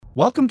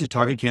Welcome to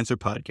Target Cancer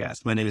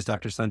Podcast. My name is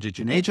Dr. Sanjay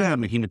Juneja.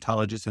 I'm a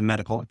hematologist and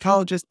medical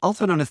oncologist,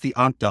 also known as the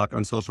Onc Doc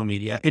on social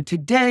media. And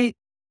today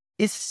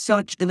is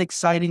such an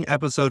exciting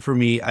episode for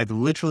me. I've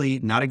literally,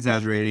 not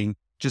exaggerating,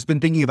 just been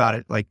thinking about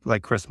it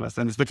like Christmas.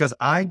 And it's because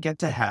I get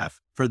to have,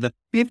 for the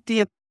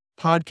 50th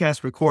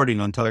podcast recording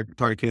on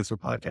Target Cancer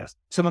Podcast,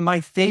 some of my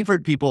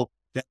favorite people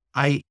that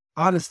I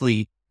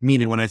honestly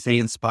mean it when I say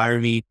inspire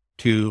me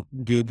to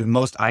do the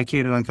most I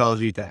can in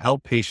oncology, to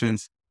help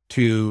patients,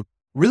 to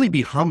really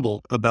be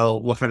humble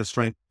about what kind of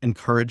strength and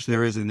courage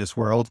there is in this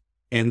world.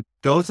 And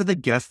those are the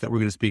guests that we're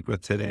going to speak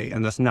with today.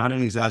 And that's not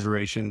an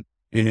exaggeration.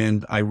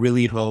 And I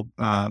really hope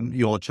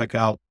you'll check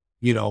out,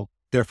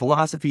 their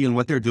philosophy and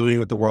what they're doing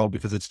with the world,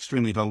 because it's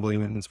extremely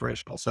humbling and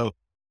inspirational. So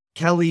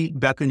Kelly,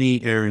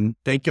 Bethany, Erin,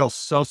 thank y'all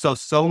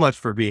so much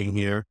for being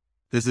here.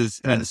 This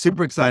is a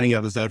super exciting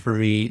episode for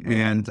me.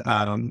 And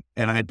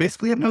I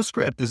basically have no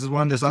script. This is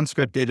one that's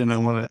unscripted. And I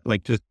want to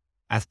just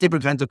ask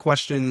different kinds of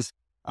questions.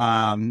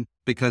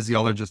 Because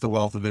y'all are just a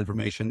wealth of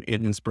information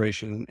and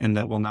inspiration, and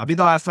that will not be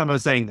the last time I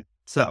was saying that.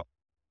 So,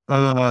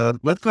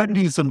 let's go ahead and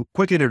do some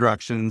quick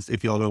introductions,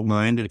 if y'all don't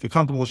mind, and if you're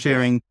comfortable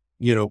sharing,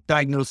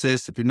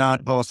 diagnosis. If you're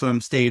not,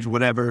 awesome, stage,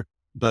 whatever.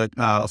 But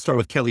I'll start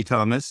with Kelly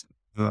Thomas.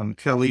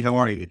 Kelly, how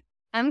are you?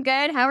 I'm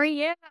good. How are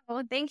you?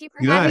 Thank you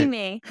for having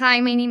me.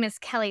 Hi, my name is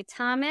Kelly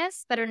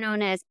Thomas, better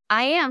known as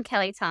I am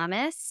Kelly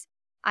Thomas.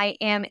 I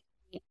am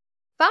a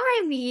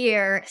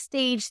 5-year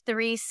stage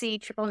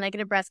 3C triple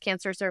negative breast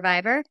cancer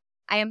survivor.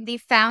 I am the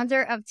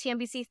founder of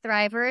TNBC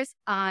Thrivers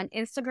on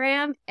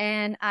Instagram,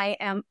 and I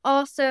am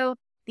also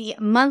the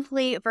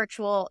monthly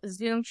virtual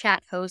Zoom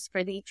chat host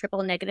for the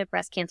Triple Negative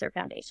Breast Cancer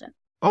Foundation.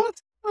 Oh,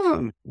 that's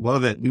fun.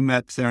 Love it. We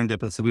met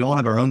serendipitous. So we all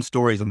have our own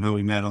stories on how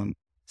we met on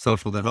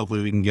social that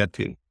hopefully we can get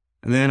to.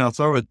 And then I'll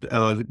start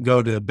with,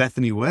 go to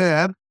Bethany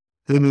Webb,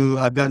 who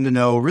I've gotten to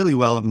know really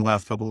well in the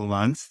last couple of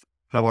months.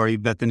 How are you,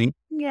 Bethany?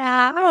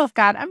 Yeah. Oh,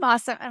 God. I'm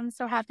awesome. I'm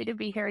so happy to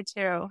be here,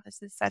 too.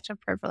 This is such a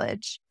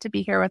privilege to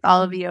be here with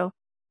all of you.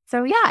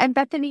 So, yeah, I'm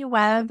Bethany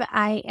Webb.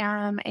 I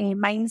am a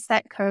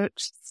mindset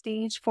coach,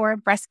 stage 4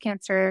 breast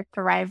cancer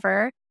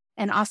thriver,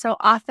 and also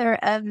author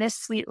of this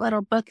sweet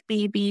little book,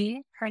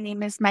 baby. Her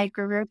name is My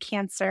Guru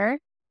Cancer.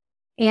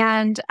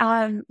 And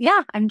I'm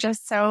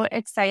just so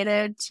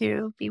excited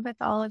to be with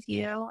all of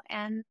you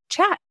and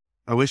chat.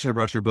 I wish I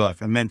brought your book.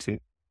 I meant to.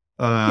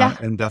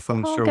 And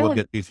definitely I'm sure we'll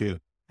get you too.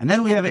 And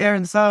then we have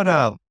Erin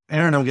Soto.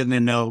 Erin, I'm getting to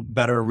know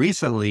better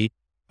recently,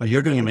 but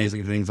you're doing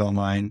amazing things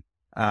online.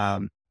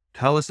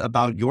 Tell us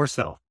about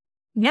yourself.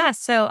 Yeah,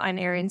 so I'm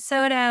Erin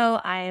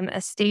Soto. I'm a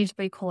stage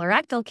 3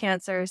 colorectal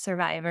cancer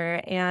survivor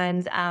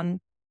and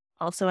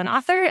also an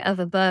author of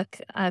a book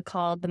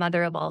called The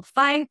Mother of All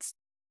Fights.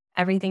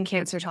 Everything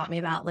Cancer Taught Me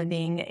About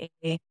Living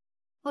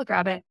I'll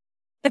grab it,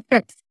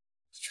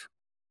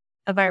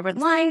 a vibrant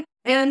life.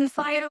 And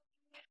finally,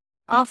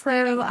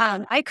 also,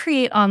 I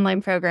create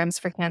online programs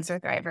for cancer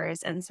thrivers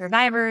and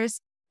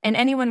survivors and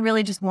anyone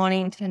really just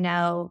wanting to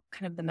know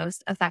kind of the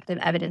most effective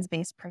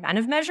evidence-based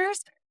preventive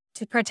measures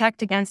to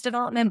protect against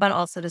development, but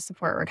also to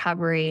support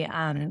recovery,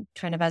 kind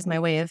of as my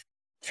way of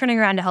turning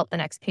around to help the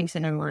next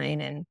patient in line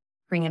and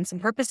bring in some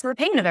purpose for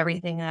pain of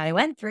everything that I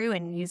went through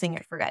and using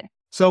it for good.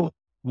 So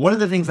one of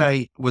the things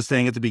I was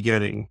saying at the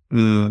beginning,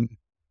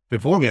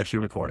 before we actually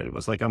recorded,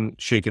 was I'm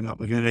shaken up.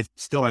 And I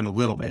still am a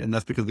little bit. And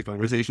that's because the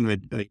conversation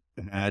I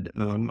had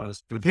an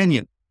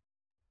opinion,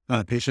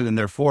 a patient in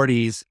their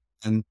 40s.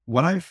 And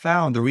what I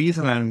found, the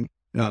reason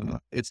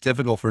it's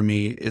difficult for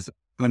me is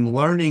I'm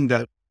learning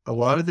that a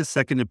lot of the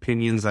second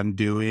opinions I'm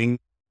doing,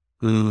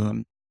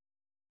 I'm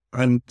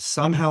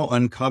somehow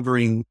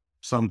uncovering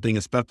something,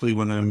 especially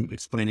when I'm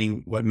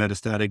explaining what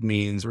metastatic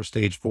means or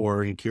stage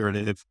 4 and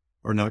curative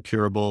or not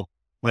curable.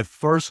 My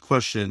first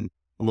question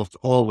almost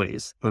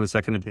always on a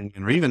second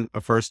opinion or even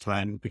a first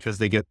time, because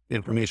they get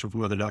information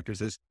from other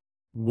doctors, is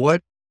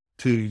what,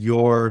 to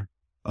your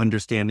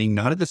understanding,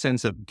 not in the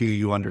sense of do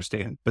you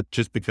understand, but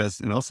just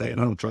because, and I'll say, I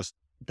don't trust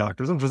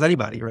doctors, I don't trust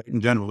anybody, right?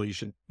 In general, you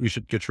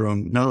should get your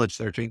own knowledge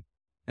searching.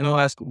 And I'll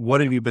ask,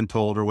 what have you been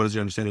told, or what is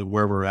your understanding of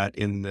where we're at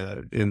in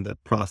the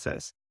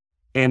process?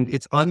 And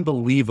it's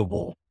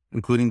unbelievable,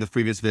 including the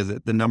previous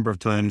visit, the number of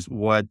times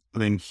what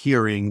I'm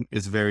hearing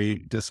is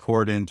very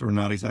discordant or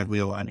not exactly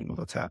aligning with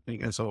what's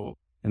happening. And so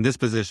in this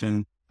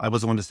position, I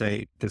was the one to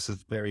say, this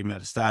is very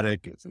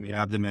metastatic. It's in the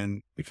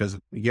abdomen, because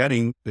at the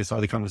beginning, they saw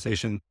the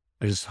conversation.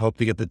 I just hope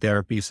to get the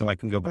therapy so I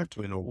can go back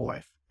to a normal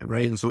life.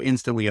 Right. And so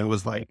instantly I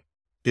was like,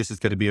 this is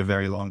going to be a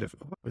very long,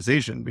 difficult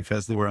conversation,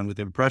 because they were under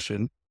the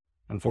impression,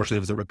 unfortunately,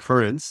 it was a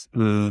recurrence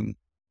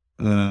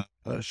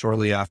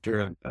shortly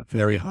after a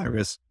very high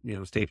risk,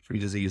 stage 3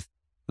 disease.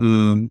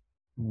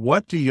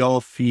 What do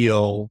y'all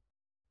feel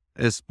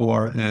as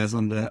far as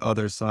on the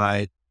other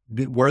side?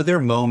 Were there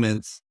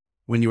moments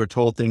when you were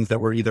told things that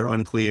were either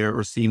unclear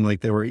or seemed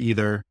like they were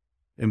either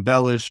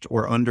embellished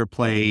or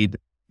underplayed?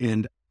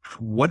 And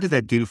what did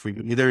that do for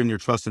you, either in your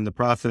trust in the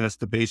process,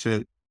 the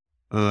patient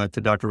to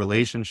doctor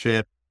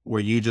relationship? Were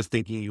you just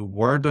thinking you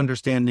weren't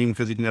understanding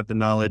because you didn't have the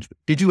knowledge?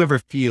 Did you ever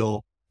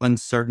feel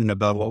uncertain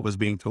about what was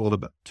being told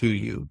about to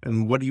you?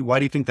 And why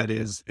do you think that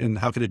is? And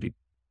how could it be,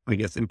 I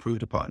guess,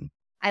 improved upon?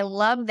 I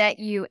love that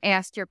you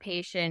asked your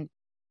patient,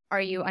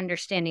 are you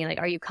understanding? Like,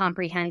 are you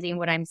comprehending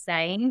what I'm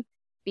saying?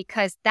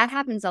 Because that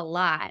happens a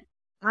lot.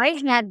 I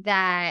had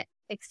that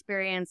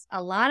experience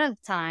a lot of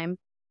the time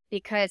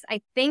because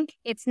I think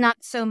it's not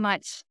so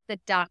much the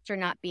doctor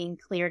not being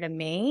clear to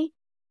me.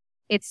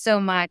 It's so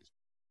much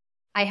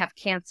I have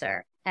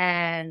cancer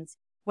and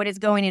what is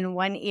going in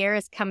one ear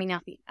is coming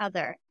out the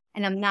other.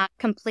 And I'm not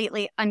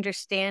completely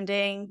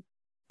understanding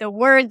the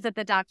words that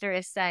the doctor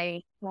is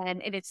saying.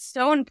 And it is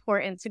so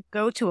important to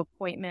go to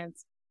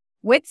appointments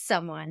with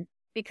someone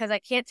because I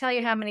can't tell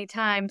you how many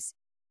times,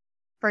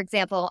 for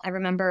example, I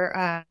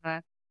remember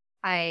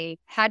I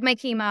had my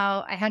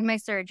chemo, I had my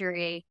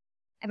surgery,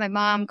 and my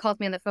mom called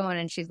me on the phone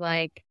and she's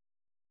like,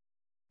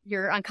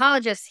 your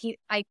oncologist,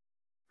 I'm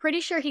pretty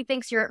sure he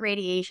thinks you're at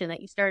radiation,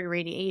 that you started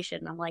radiation.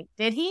 And I'm like,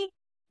 did he?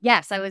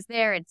 Yes, I was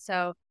there. And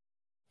so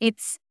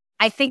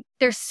I think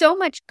there's so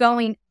much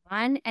going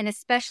on. And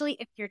especially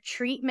if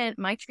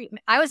my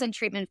treatment, I was in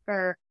treatment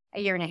for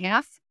a year and a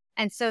half.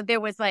 And so there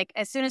was like,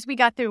 as soon as we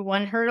got through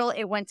one hurdle,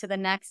 it went to the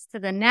next, to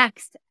the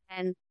next.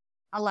 And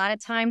a lot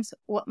of times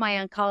what my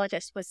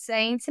oncologist was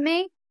saying to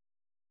me,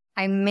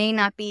 I may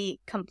not be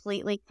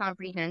completely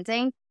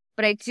comprehending,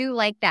 but I do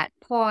like that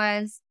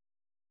pause.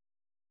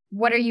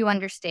 What are you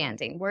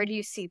understanding? Where do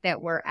you see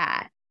that we're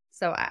at?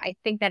 So I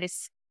think that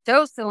is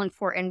so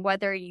important,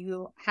 whether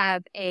you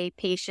have a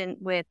patient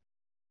with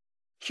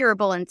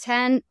curable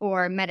intent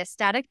or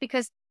metastatic,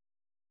 because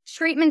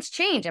treatments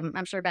change.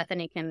 I'm sure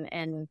Bethany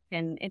can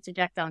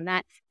interject on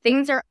that.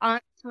 Things are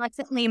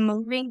constantly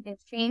moving and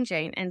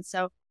changing. And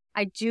so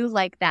I do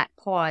like that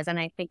pause. And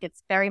I think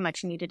it's very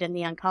much needed in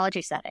the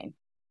oncology setting.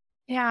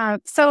 Yeah.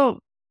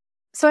 So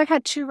I've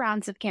had 2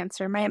 rounds of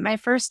cancer. My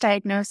first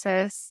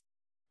diagnosis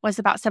was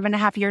about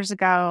 7.5 years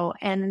ago,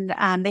 and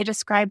they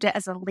described it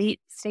as a late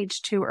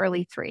stage 2,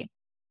 early 3.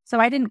 So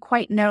I didn't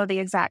quite know the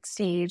exact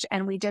stage,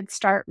 and we did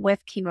start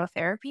with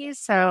chemotherapy.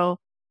 So,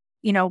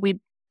 we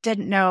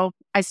didn't know.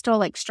 I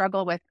still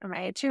struggle with, am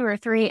I a 2 or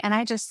 3? And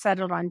I just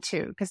settled on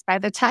 2 because by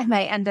the time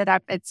I ended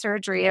up at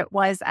surgery, it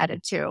was at a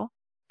 2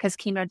 because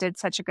chemo did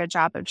such a good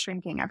job of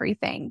shrinking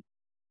everything.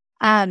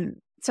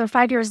 So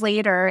 5 years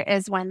later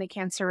is when the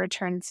cancer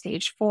returned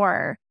stage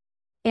 4.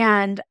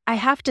 And I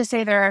have to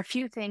say there are a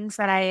few things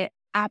that I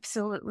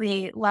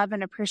absolutely love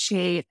and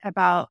appreciate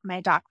about my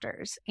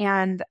doctors.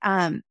 And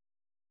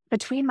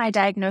between my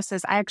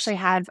diagnosis, I actually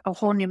had a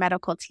whole new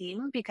medical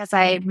team because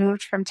I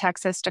moved from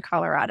Texas to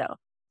Colorado.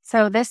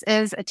 So this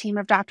is a team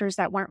of doctors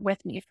that weren't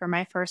with me for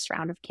my first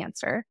round of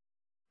cancer.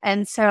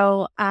 And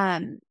so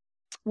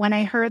when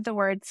I heard the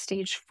word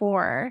stage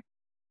 4,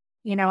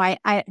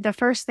 the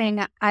first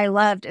thing I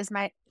loved is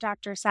my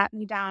doctor sat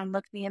me down,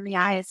 looked me in the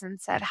eyes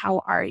and said,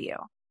 how are you?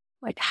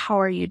 How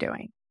are you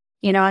doing?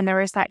 And there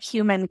was that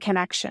human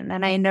connection.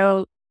 And I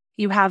know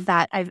you have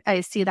that.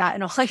 I see that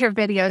in all your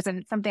videos, and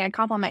it's something I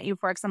compliment you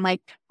for because I'm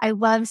like, I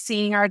love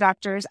seeing our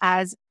doctors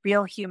as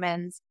real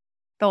humans.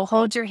 They'll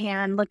hold your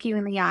hand, look you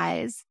in the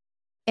eyes.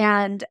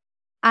 And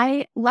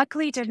I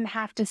luckily didn't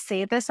have to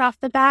say this off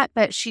the bat,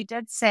 but she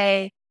did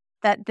say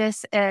that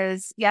this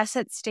is, yes,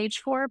 it's stage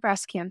 4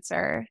 breast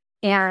cancer.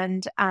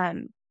 And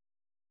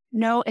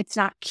no, it's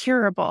not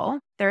curable.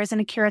 There isn't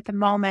a cure at the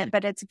moment,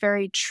 but it's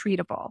very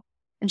treatable.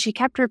 And she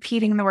kept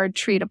repeating the word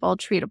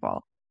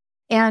treatable.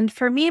 And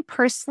for me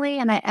personally,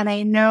 and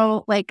I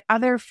know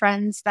other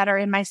friends that are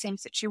in my same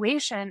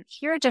situation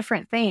hear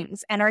different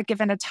things and are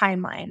given a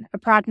timeline, a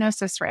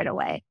prognosis right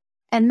away.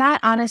 And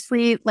that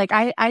honestly,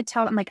 I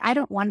tell them, I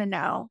don't want to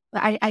know.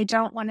 I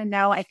don't want to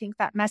know. I think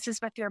that messes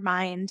with your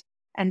mind.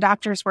 And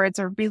doctors' words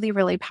are really,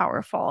 really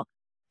powerful.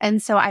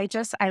 And so I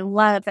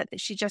love that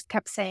she just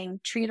kept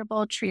saying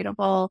treatable.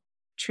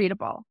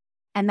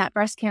 And that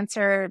breast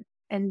cancer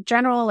in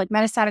general,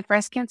 metastatic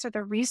breast cancer,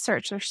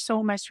 there's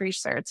so much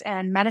research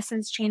and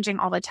medicine's changing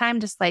all the time.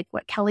 Just like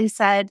what Kelly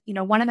said,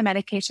 one of the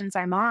medications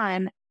I'm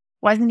on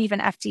wasn't even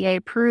FDA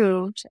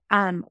approved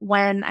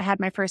when I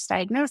had my first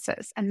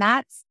diagnosis. And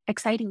that's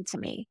exciting to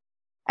me.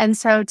 And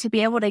so to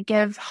be able to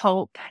give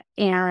hope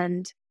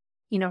and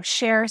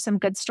share some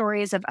good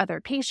stories of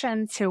other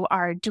patients who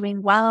are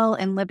doing well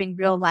and living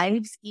real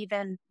lives,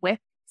 even with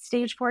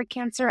stage 4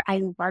 cancer.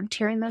 I loved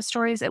hearing those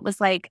stories. It was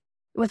like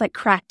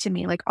crack to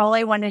me. All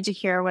I wanted to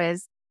hear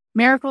was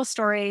miracle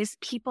stories,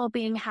 people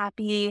being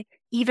happy,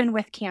 even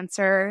with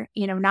cancer,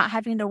 not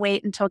having to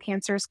wait until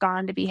cancer's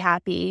gone to be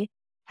happy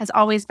has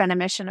always been a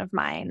mission of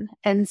mine.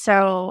 And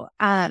so,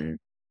 and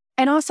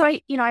also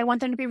I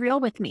want them to be real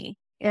with me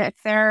if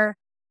they're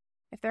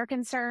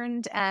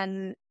concerned,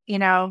 and,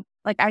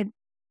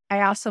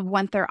 I also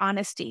want their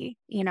honesty,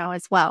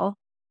 as well.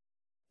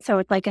 So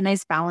it's a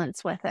nice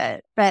balance with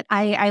it. But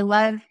I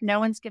love, no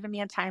one's given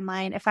me a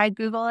timeline. If I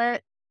Google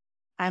it,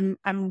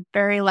 I'm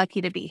very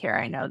lucky to be here.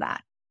 I know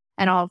that.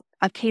 And I'll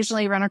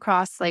occasionally run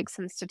across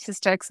some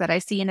statistics that I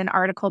see in an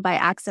article by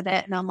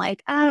accident. And I'm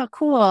like, oh,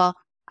 cool.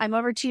 I'm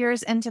over 2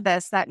 years into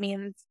this. That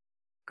means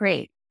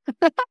great.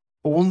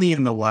 Only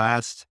in the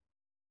last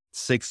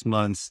 6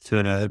 months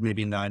to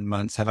maybe 9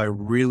 months have I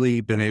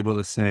really been able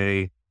to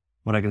say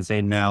what I can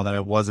say now that I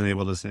wasn't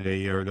able to say a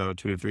year ago,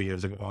 2 or 3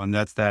 years ago. And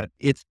that's that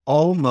it's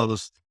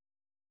almost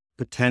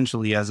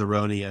potentially as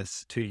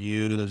erroneous to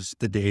use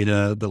the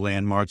data, the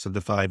landmarks of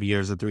the 5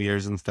 years, the 3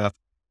 years and stuff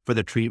for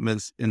the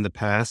treatments in the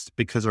past,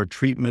 because our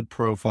treatment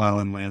profile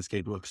and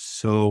landscape looks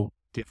so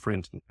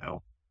different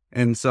now.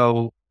 And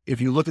so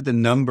if you look at the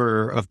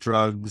number of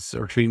drugs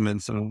or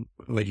treatments, I don't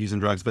like using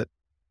drugs, but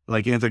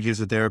like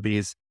anti-cancer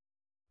therapies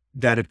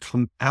that have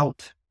come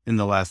out in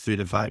the last 3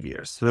 to 5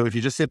 years. So if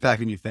you just sit back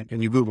and you think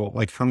and you Google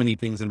like how many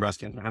things in breast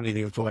cancer, how many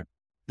things for,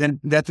 then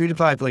that 3 to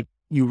 5, like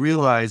you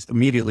realize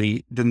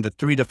immediately, then the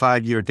 3 to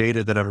 5 year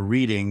data that I'm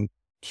reading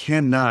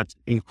cannot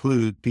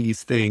include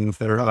these things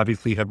that are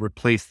obviously have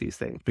replaced these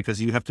things,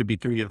 because you have to be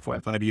 3 to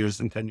 5 years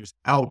and 10 years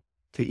out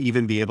to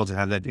even be able to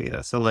have that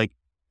data. So like,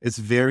 it's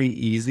very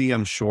easy,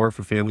 I'm sure,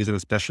 for families and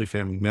especially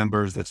family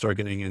members that start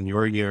getting in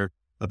your year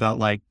about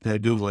like to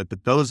Google it.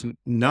 But those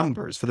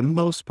numbers, for the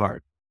most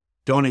part,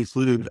 don't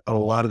include a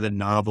lot of the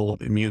novel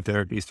immune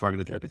therapies,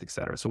 targeted therapies, et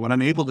cetera. So what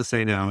I'm able to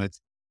say now, it's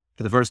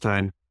for the first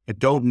time, I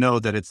don't know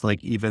that it's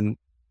like even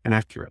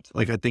inaccurate.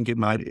 Like I think it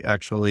might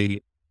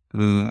actually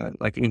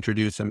like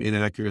introduce some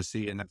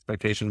inaccuracy and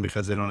expectation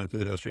because they don't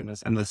include those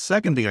treatments. And the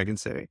second thing I can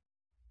say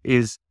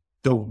is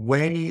the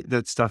way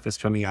that stuff is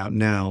coming out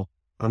now,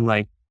 I'm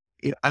like,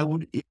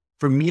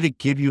 for me to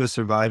give you a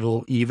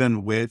survival,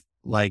 even with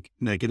like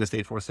in a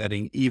stage 4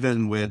 setting,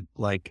 even with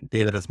like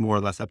data that's more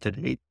or less up to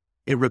date,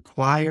 it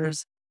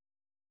requires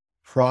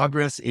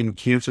progress in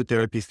cancer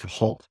therapies to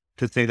halt,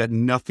 to say that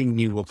nothing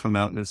new will come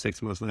out in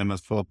 6 months, 9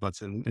 months, 12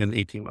 months, and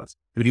 18 months.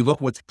 If you look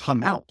what's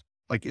come out,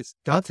 like it's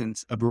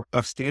dozens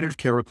of standard of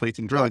care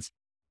replacing drugs,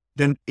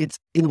 then it's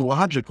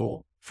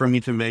illogical for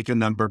me to make a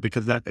number,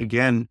 because that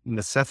again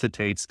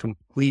necessitates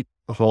complete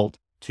halt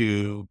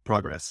to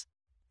progress.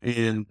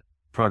 And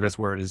progress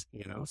word is,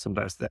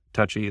 sometimes that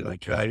touchy.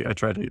 Like I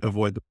try to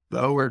avoid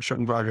the word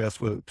showing progress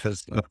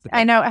because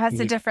I know it has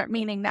a different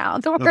meaning now.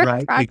 The word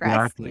right, progress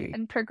exactly.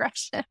 and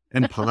progression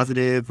and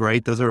positive,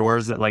 right? Those are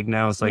words that like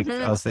now it's like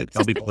I'll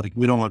tell people like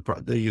we don't want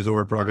to use the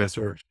word progress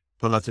or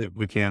positive.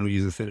 We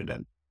use a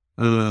synonym.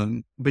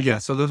 But yeah,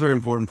 so those are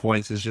important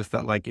points. It's just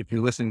that like if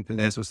you're listening to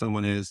this with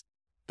someone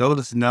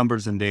those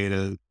numbers and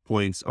data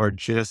points are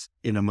just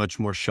in a much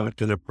more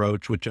shotgun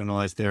approach with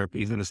generalized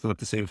therapies, and it's not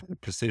the same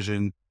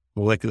precision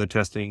molecular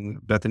testing.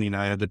 Bethany and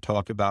I had to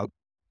talk about,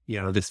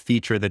 this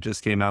feature that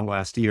just came out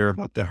last year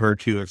about the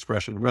HER2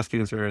 expression of breast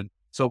cancer. And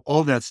so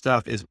all that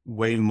stuff is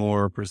way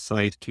more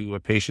precise to a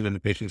patient and the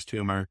patient's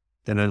tumor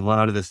than a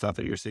lot of the stuff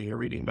that you're seeing or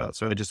reading about.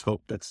 So I just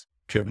hope that's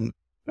driven.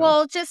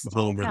 Well, just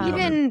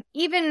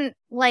even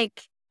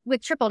like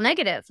with triple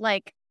negative,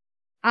 like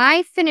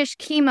I finished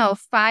chemo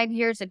 5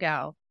 years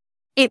ago.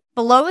 It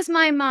blows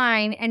my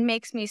mind and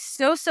makes me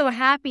so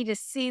happy to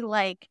see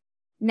like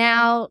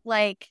now,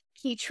 like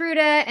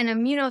Keytruda and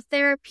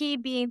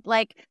immunotherapy being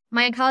like,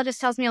 my oncologist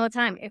tells me all the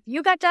time, if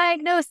you got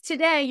diagnosed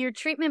today, your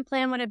treatment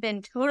plan would have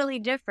been totally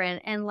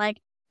different. And like,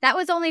 that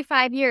was only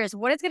 5 years.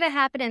 What is going to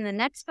happen in the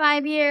next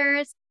 5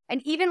 years?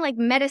 And even like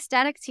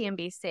metastatic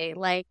TNBC,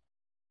 like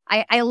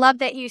I love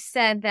that you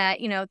said that,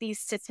 these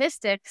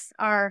statistics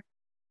are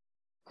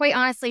quite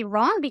honestly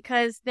wrong,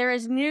 because there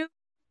is new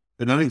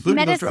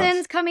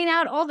medicines coming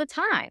out all the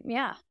time.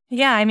 Yeah.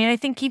 Yeah. I mean, I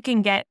think you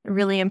can get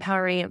really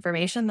empowering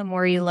information the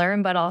more you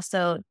learn, but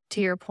also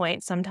to your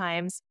point,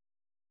 sometimes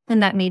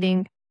in that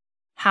meeting,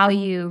 how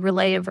you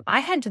relay it.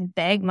 I had to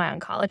beg my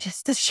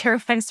oncologist to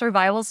share my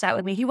survival stat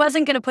with me. He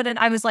wasn't going to put it.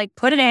 I was like,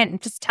 put it in,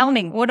 just tell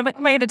me, what am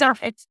I going to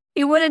do?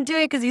 He wouldn't do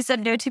it because he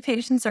said no two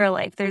patients are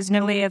alike. There's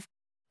no way of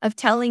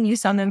telling you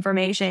some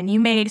information. You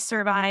may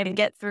survive and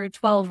get through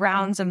 12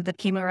 rounds of the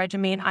chemo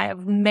regimen. I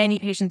have many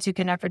patients who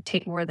can never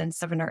take more than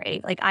 7 or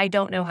 8. Like, I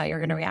don't know how you're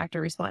going to react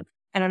or respond.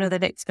 I don't know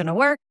that it's going to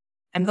work.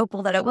 I'm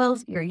hopeful that it will.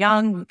 You're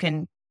young. You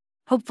can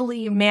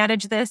hopefully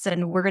manage this,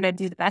 and we're going to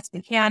do the best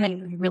we can,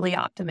 and be really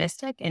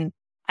optimistic. And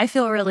I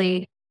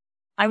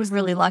was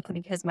really lucky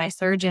because my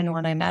surgeon,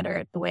 when I met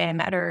her, the way I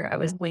met her, I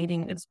was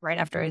waiting. It was right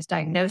after I was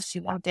diagnosed. She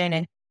walked in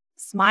and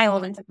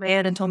smiled and took my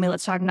hand and told me,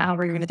 let's talk about how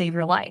we're going to save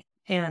your life.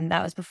 And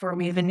that was before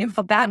we even knew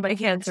how bad my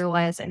cancer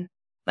was. And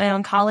my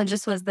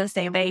oncologist was the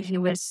same way. He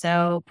was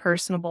so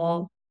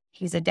personable.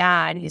 He's a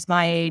dad. He's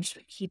my age.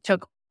 He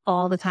took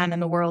all the time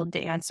in the world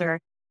to answer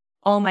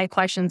all my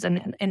questions.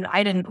 And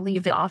I didn't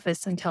leave the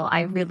office until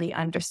I really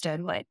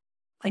understood what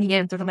he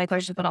answered my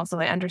questions, but also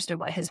I understood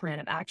what his plan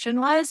of action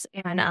was.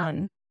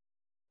 And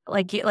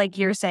like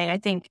you're saying, I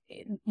think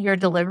your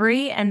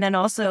delivery, and then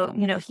also,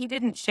 he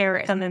didn't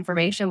share some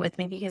information with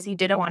me because he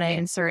didn't want to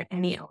insert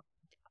any.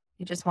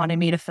 He just wanted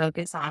me to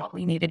focus on what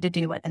we needed to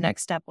do, what the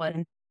next step was.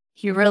 And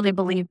he really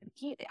believed,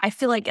 I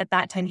feel like at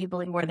that time he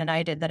believed more than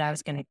I did that I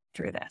was going to get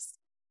through this.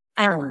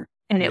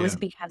 And it was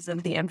because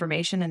of the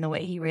information and the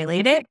way he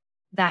relayed it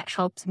that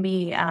helped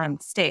me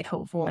stay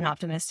hopeful and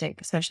optimistic,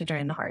 especially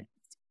during the hard.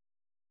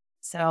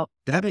 So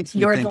that makes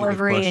your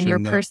delivery and your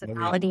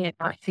personality and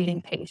not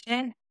feeding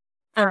patient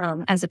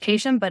as a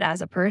patient, but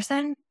as a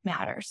person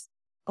matters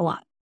a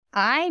lot.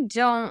 I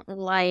don't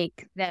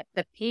like that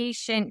the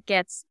patient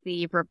gets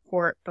the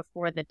report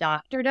before the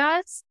doctor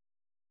does.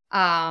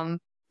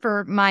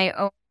 For my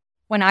own,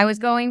 when I was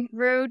going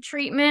through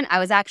treatment, I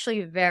was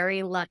actually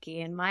very lucky,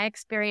 and my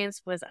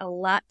experience was a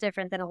lot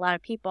different than a lot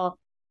of people.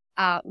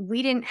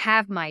 We didn't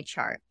have my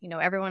chart.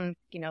 Everyone,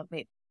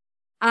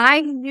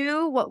 I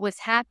knew what was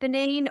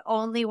happening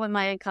only when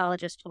my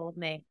oncologist told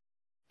me.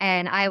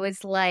 And I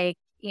was like,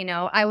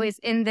 I was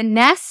in the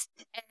nest,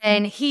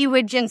 and he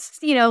would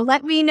just,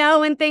 let me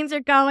know when things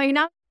are going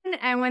on.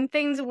 And when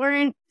things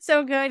weren't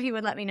so good, he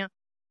would let me know.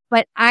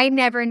 But I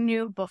never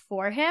knew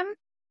before him.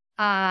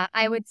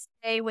 I would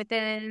say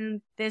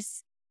within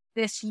this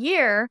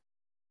year,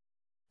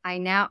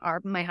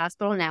 my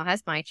hospital now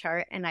has my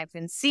chart, and I've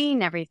been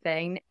seeing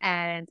everything.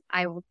 And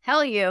I will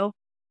tell you,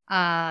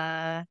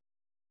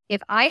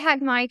 if I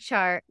had my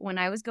chart when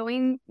I was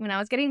getting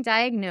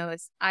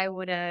diagnosed, I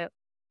would have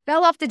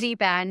fell off the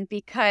deep end,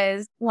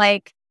 because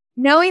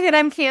knowing that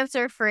I'm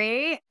cancer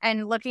free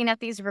and looking at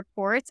these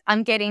reports,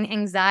 I'm getting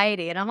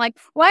anxiety, and I'm like,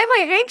 why am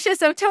I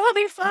anxious? I'm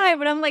totally fine.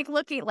 But I'm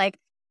looking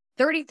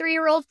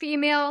 33-year-old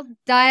female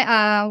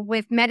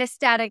with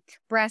metastatic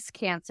breast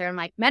cancer. I'm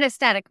like,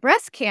 metastatic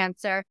breast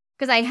cancer,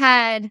 because I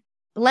had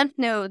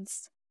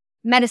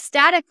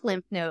metastatic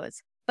lymph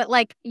nodes.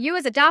 But you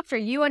as a doctor,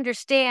 you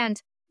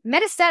understand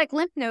metastatic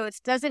lymph nodes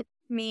doesn't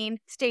mean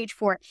stage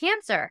 4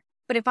 cancer.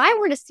 But if I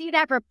were to see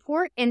that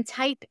report and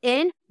type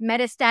in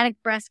metastatic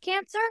breast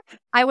cancer,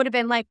 I would have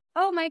been like,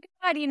 oh my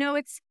God,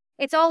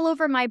 it's all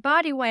over my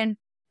body, when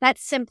that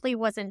simply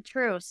wasn't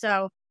true.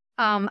 So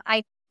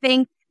I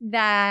think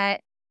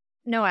that,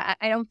 no, I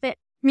don't think,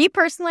 me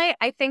personally,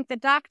 I think the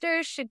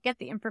doctors should get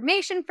the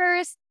information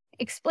first,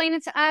 explain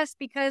it to us,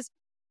 because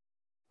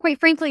quite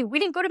frankly, we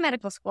didn't go to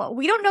medical school.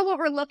 We don't know what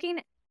we're looking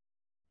at.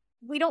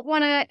 We don't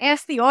want to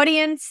ask the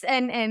audience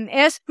and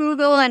ask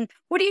Google and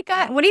what do you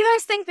guys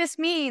think this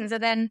means?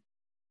 And then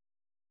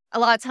a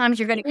lot of times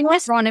you're going to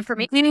ask wrong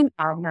information.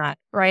 I'm not,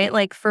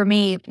 right? For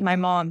me, my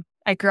mom,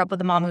 I grew up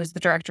with a mom who was the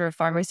director of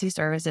pharmacy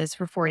services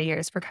for 40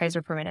 years for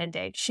Kaiser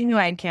Permanente. She knew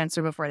I had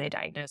cancer before they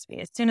diagnosed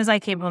me. As soon as I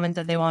came home and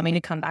said they want me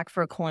to come back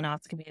for a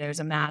colonoscopy, there's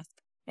a mask.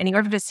 And he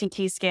ordered a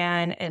CT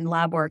scan and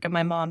lab work, and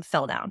my mom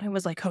fell down. I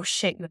was like, oh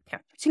shit, you have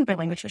cancer. Excuse my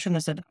language, I shouldn't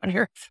have said that on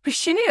here. But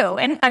she knew.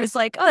 And I was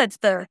like, oh, that's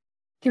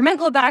your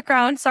mental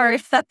background. Sorry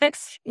if that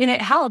fits. And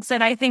it helps.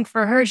 And I think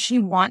for her, she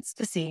wants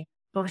to see.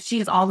 But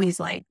she's always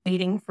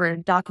waiting for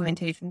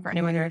documentation for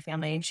anyone in her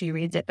family, and she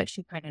reads it, but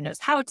she kind of knows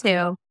how to.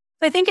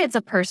 So I think it's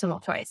a personal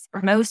choice.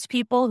 For most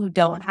people who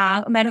don't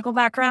have a medical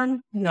background,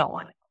 you don't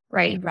want it,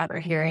 right? You'd rather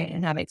hear it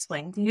and have it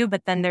explained to you.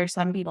 But then there's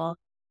some people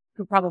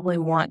who probably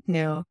want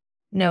to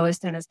know as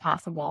soon as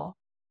possible,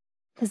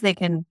 because they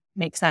can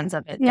make sense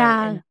of it.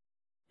 Yeah. And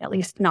at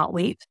least not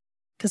wait.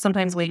 Because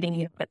sometimes waiting,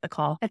 you quit the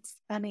call. It's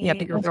funny. You have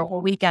to go through a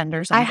whole weekend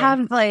or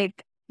something.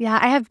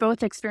 I have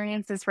both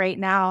experiences right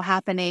now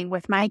happening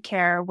with my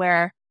care,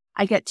 where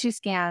I get 2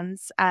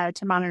 scans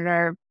to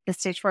monitor the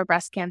stage 4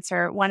 breast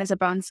cancer. One is a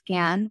bone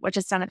scan, which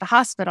is done at the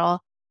hospital.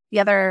 The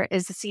other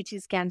is a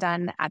CT scan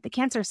done at the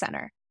cancer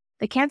center.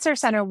 The cancer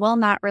center will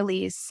not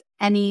release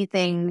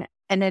anything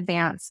in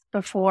advance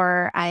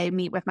before I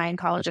meet with my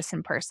oncologist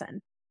in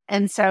person.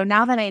 And so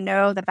now that I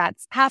know that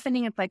that's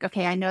happening, it's like,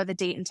 okay, I know the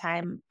date and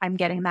time I'm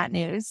getting that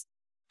news.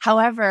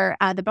 However,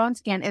 the bone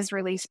scan is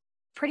released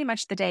pretty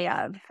much the day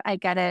of. I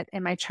get it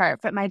in my chart,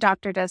 but my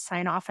doctor does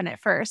sign off on it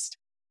first.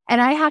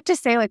 And I have to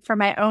say, for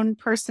my own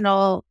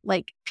personal,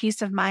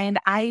 peace of mind,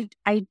 I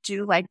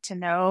do like to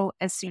know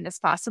as soon as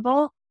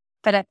possible.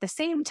 But at the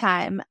same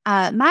time,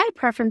 my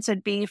preference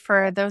would be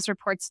for those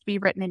reports to be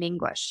written in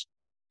English.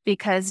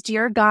 Because,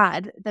 dear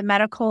God, the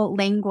medical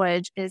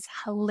language is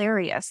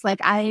hilarious.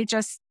 I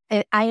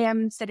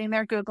am sitting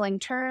there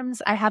Googling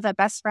terms. I have a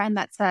best friend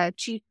that's a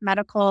chief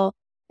medical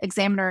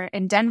examiner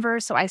in Denver.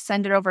 So I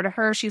send it over to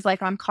her. She's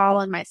on call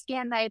on my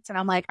scan nights. And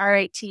I'm like, all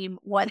right, team,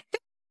 what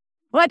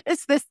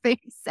does this thing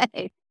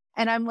say?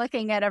 And I'm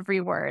looking at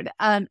every word.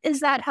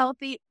 Is that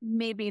healthy?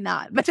 Maybe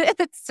not. But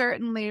it's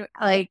certainly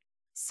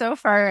so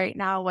far right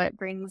now, what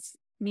brings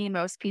me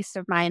most peace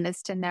of mind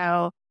is to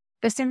know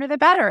the sooner the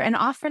better. And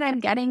often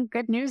I'm getting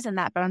good news in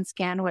that bone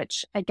scan,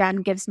 which again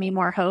gives me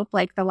more hope.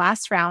 The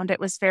last round, it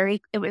was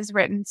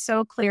written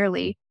so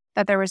clearly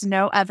that there was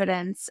no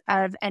evidence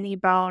of any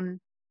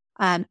bone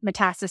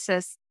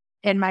metastasis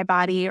in my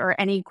body or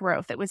any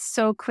growth. It was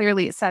so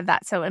clearly it said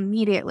that. So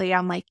immediately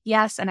I'm like,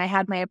 yes. And I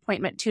had my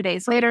appointment 2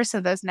 days later.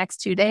 So those next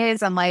 2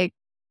 days, I'm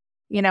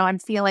I'm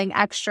feeling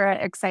extra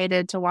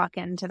excited to walk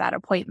into that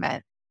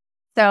appointment.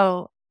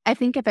 So I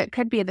think if it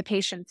could be the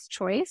patient's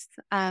choice,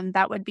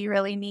 that would be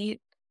really neat.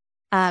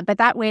 But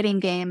that waiting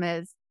game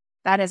is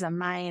a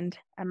mind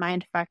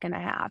fuck and a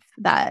half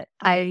that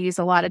I use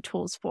a lot of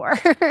tools for.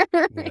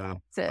 Yeah,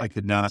 I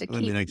could not. To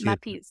keep my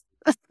peace.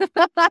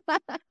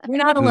 You're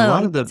not alone. A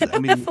lot of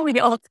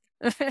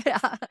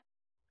Yeah.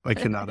 I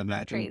cannot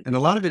imagine. Crazy. And a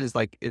lot of it is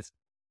a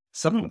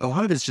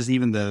lot of it's just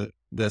even the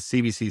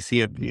CBC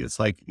CMP. It's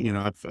I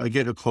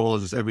get a call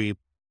just every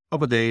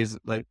couple of days,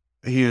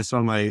 here's some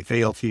of my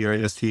ALT or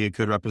AST. It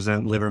could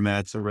represent liver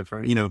mets or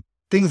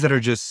things that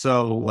are just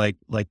so like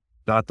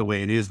not the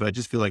way it is, but I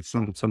just feel like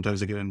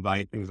sometimes it can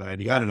invite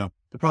anxiety. I don't know.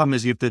 The problem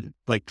is you have to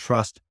like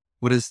trust.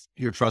 What is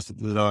your trust in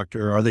the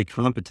doctor? Are they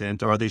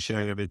competent? Are they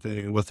sharing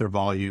everything? What's their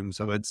volume?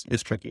 So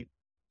it's tricky.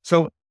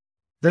 So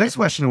the next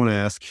question I want to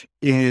ask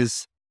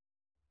is,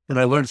 and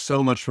I learned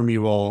so much from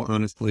you all,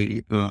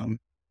 honestly,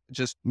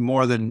 just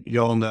more than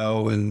y'all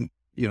know, and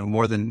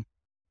more than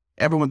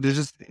everyone.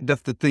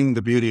 That's the thing,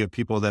 the beauty of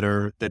people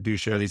that do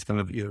share these kind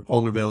of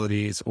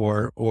vulnerabilities,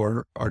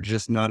 or are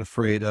just not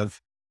afraid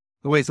of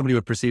the way somebody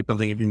would perceive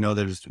something if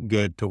there's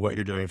good to what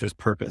you're doing, if there's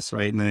purpose,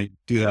 right? And I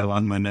do that a lot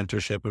in my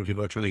mentorship when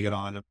people actually get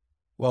on.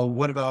 Well,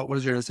 what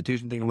is your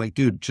institution thing? I'm like,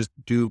 dude, just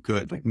do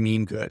good, like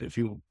mean good. If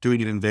you're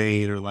doing it in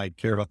vain or like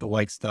care about the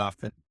like stuff,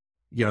 and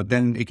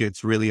then it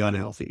gets really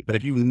unhealthy. But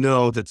if you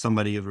know that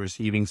somebody is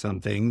receiving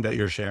something that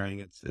you're sharing,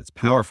 it's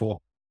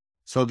powerful.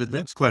 So the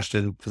next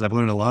question, because I've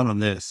learned a lot on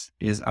this,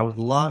 is I would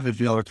love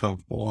if y'all are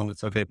comfortable, and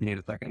it's okay if you need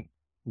a second.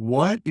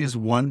 What is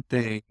one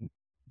thing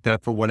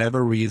that for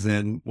whatever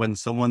reason, when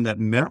someone that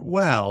meant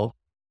well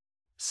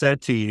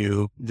said to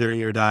you during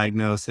your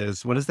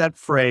diagnosis, what is that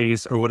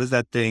phrase or what is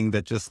that thing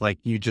that just like,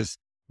 you just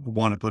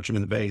want to punch them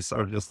in the face,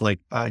 or just like,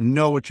 I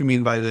know what you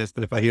mean by this,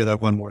 but if I hear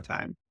that one more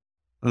time,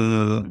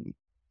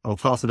 I'll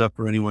toss it up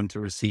for anyone to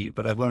receive.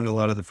 But I've learned a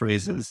lot of the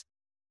phrases.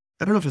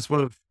 I don't know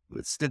if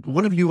did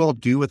one of you all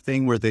do a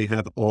thing where they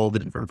have all the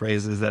different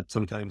phrases that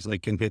sometimes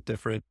like can hit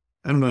different?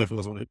 I don't know if it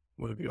was one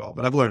of you all,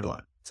 but I've learned a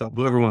lot. So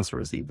whoever wants to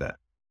receive that.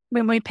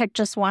 When we pick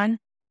just one?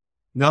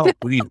 No,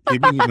 please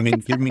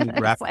give me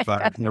rapid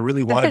fire. I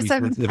really want to be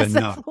sensitive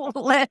enough.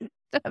 List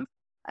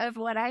of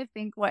what I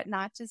think, what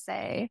not to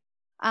say.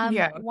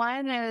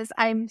 One is,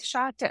 I'm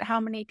shocked at how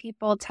many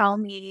people tell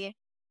me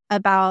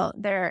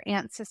about their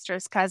aunt,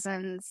 sisters,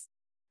 cousins,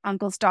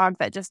 uncle's dog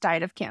that just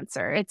died of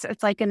cancer.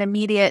 It's like an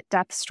immediate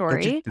death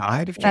story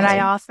that I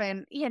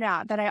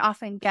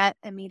often get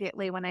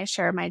immediately when I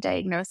share my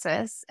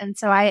diagnosis. And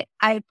so I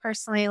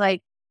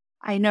personally,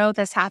 I know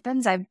this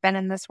happens. I've been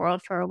in this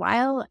world for a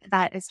while.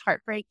 That is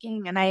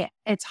heartbreaking, and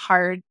it's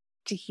hard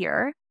to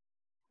hear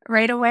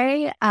right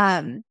away.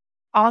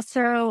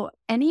 Also,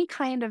 any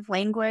kind of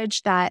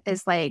language that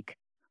is like,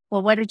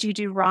 well, what did you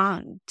do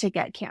wrong to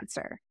get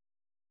cancer?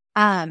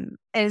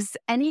 Is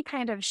any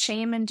kind of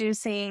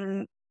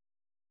shame-inducing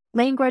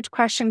language,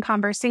 question,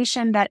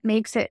 conversation that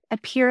makes it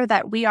appear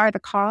that we are the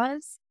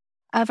cause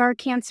of our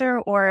cancer,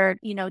 or,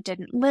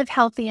 didn't live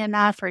healthy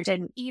enough, or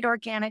didn't eat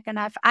organic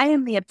enough. I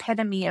am the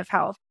epitome of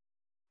health.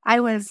 I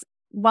was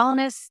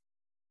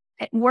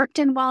worked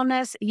in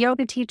wellness,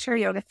 yoga teacher,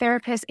 yoga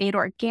therapist, ate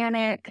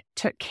organic,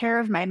 took care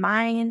of my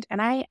mind,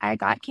 and I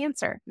got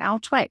cancer now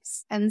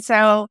twice. And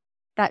so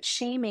that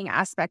shaming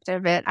aspect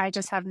of it, I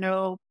just have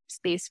no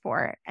space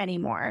for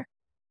anymore.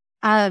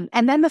 And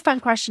then the fun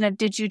question of,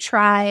 did you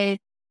try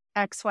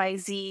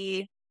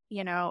XYZ,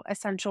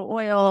 essential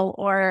oil,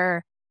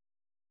 or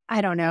I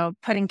don't know,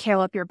 putting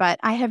kale up your butt.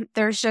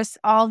 There's just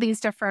all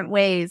these different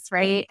ways,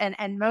 right?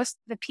 And most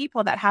the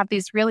people that have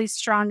these really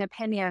strong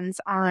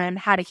opinions on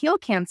how to heal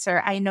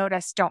cancer, I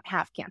notice don't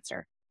have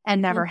cancer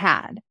and never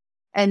had.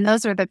 And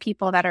those are the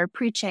people that are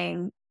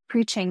preaching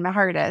the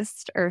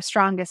hardest or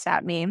strongest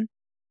at me.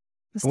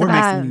 Or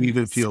making you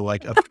even feel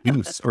like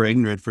abuse or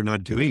ignorant for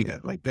not doing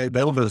it. Like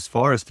they'll go as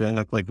far as to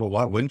act like, well,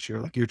 why wouldn't you?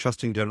 Like, you're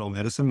trusting general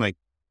medicine. Like,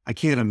 I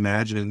can't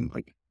imagine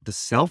like the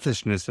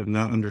selfishness of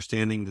not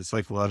understanding the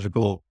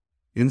psychological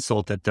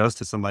insult that does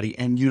to somebody,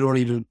 and you don't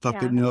even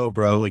fucking know,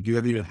 bro. Like, you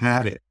haven't even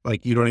had it.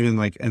 Like, you don't even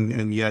like,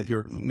 and yet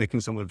you're making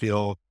someone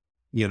feel,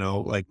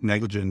 like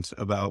negligent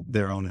about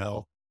their own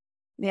health.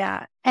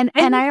 Yeah. And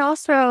I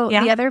also,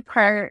 the other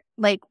part,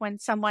 like when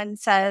someone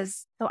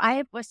says, so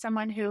I was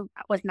someone who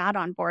was not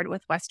on board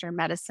with Western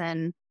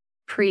medicine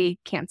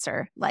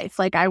pre-cancer life.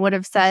 Like, I would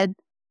have said,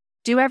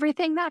 do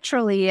everything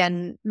naturally,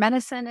 and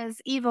medicine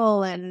is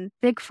evil and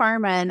big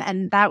pharma.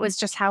 And that was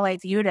just how I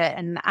viewed it.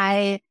 And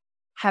I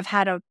have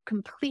had a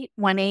complete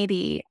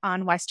 180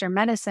 on Western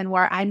medicine,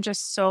 where I'm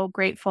just so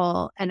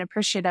grateful and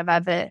appreciative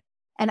of it.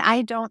 And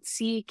I don't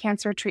see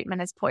cancer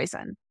treatment as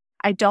poison.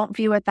 I don't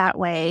view it that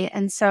way.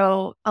 And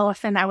so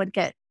often I would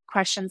get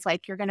questions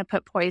like, you're going to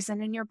put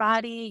poison in your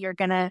body. You're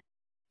going to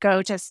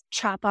go just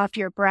chop off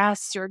your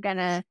breasts. You're going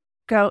to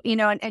go,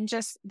 and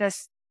just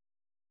this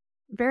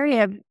very,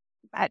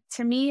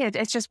 to me,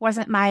 it just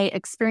wasn't my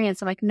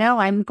experience. I'm like, no,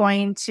 I'm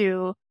going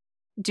to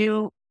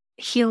do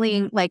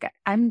healing. Like,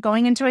 I'm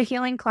going into a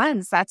healing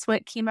cleanse. That's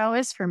what chemo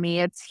is for me.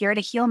 It's here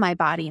to heal my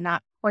body,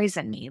 not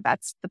poison me.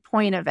 That's the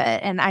point of it.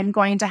 And I'm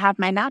going to have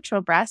my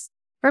natural breasts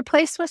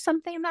replaced with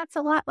something that's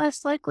a lot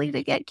less likely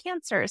to get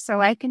cancer, so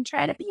I can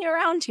try to be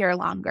around here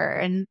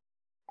longer.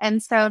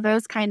 And so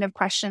those kind of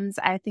questions,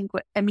 I think,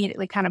 would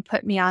immediately kind of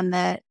put me on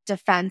the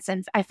defense,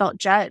 and I felt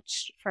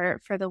judged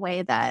for the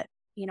way that,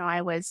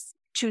 I was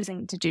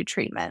choosing to do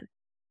treatment.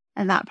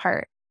 And that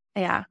part,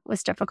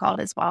 was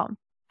difficult as well.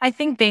 I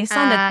think based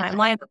on the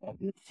timeline that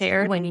you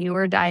shared when you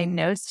were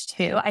diagnosed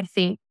too, I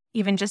think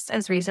even just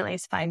as recently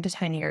as 5 to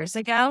 10 years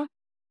ago,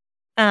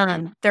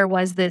 there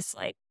was this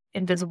like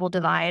invisible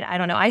divide. I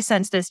don't know. I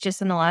sensed this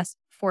just in the last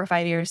 4 or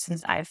 5 years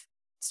since I've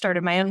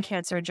started my own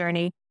cancer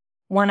journey,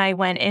 when I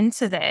went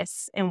into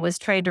this and was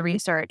trying to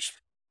research,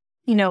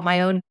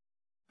 my own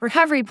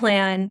recovery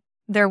plan,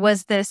 there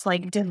was this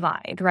like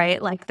divide,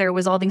 right? Like there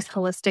was all these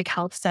holistic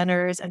health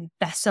centers and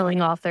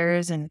best-selling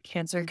authors and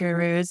cancer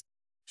gurus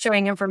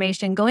showing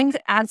information going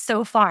as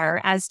so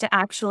far as to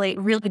actually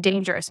really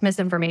dangerous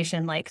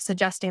misinformation, like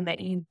suggesting that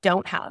you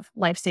don't have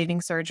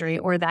life-saving surgery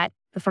or that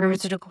the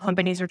pharmaceutical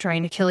companies are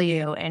trying to kill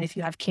you. And if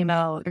you have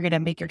chemo, you're going to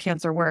make your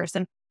cancer worse.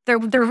 And there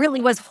really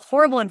was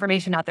horrible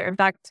information out there. In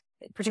fact,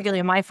 particularly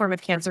in my form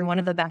of cancer, one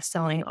of the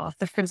best-selling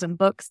authors and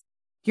books,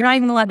 you're not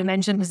even allowed to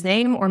mention his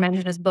name or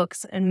mention his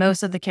books in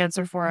most of the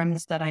cancer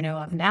forums that I know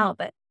of now.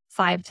 But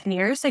 5-10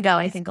 years ago,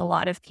 I think a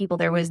lot of people,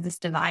 there was this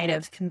divide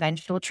of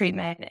conventional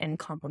treatment and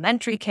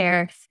complementary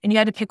care, and you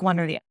had to pick one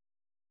or the other,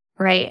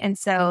 right? And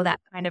so that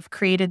kind of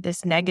created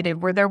this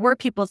negative where there were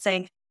people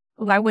saying,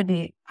 oh, I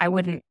wouldn't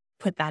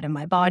put that in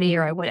my body,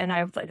 or I would. And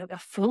I was like, oh,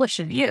 foolish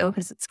of you,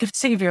 because it's going to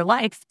save your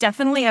life.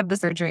 Definitely have the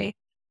surgery.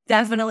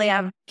 Definitely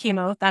have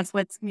chemo if that's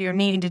what you're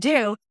needing to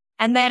do.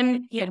 And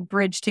then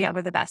bridge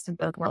together the best of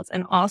both worlds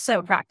and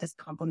also practice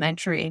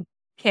complementary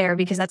care,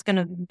 because that's going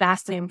to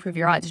vastly improve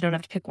your odds. You don't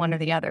have to pick one or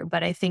the other.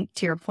 But I think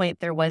to your point,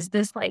 there was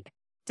this like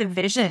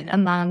division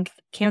among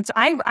cancer.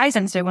 I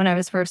sensed it when I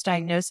was first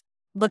diagnosed,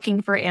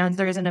 looking for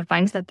answers, and it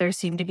finds that there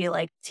seemed to be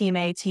like team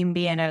A, team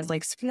B. And I was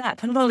like, screw that,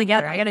 put it all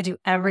together. I got to do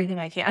everything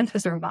I can to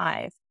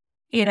survive,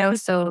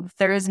 so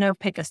there is no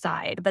pick a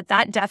side, but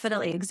that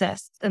definitely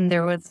exists. And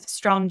there was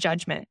strong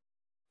judgment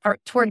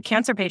toward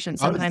cancer patients,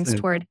 sometimes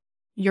toward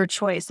your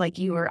choice. Like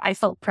I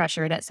felt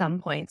pressured at some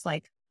points,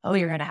 like, oh,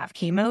 you're going to have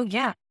chemo?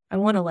 Yeah, I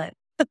want to live.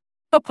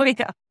 Oh,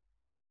 yeah.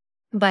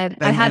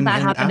 But I had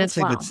that happen as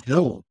well. I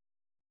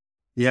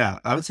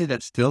would say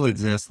that still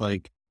exists.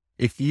 Like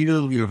if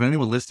if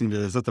anyone listening to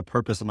this, that's the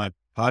purpose of my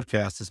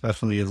podcast,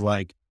 especially, is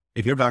like,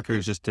 if your doctor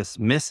just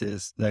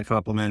dismisses that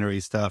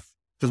complementary stuff,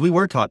 because we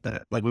were taught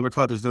that, like we were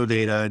taught there's no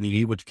data and you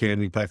eat what you can,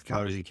 and you pack the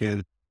calories you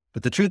can.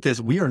 But the truth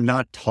is, we are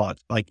not taught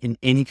like in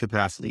any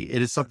capacity.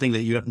 It is something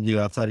that you have to do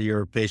outside of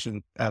your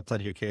patient,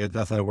 outside of your kids,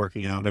 outside of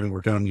working out. I haven't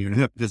worked out in a year and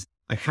a half because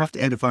I have to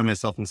edify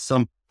myself in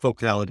some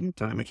focality of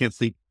time. I can't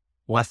sleep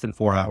less than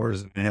 4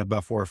 hours and have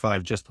about 4 or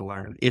 5 just to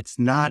learn.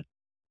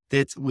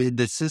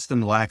 The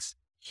system lacks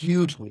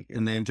hugely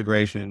in the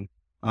integration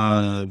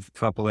of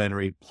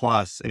complementary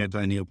plus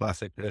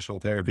anti-neoplastic traditional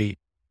therapy.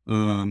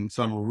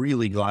 So I'm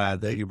really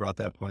glad that you brought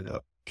that point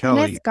up.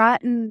 Kelly. And it's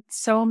gotten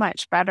so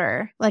much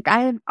better. Like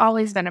I've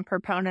always been a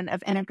proponent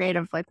of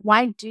integrative. Like,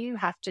 why do you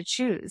have to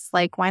choose?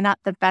 Like, why not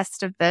the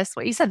best of this?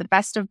 What you said, the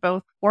best of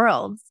both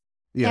worlds.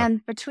 Yeah.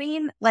 And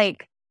between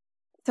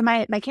so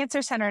my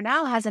cancer center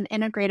now has an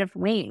integrative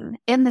wing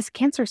in this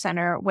cancer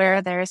center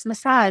where there's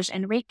massage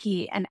and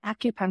Reiki and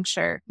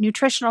acupuncture,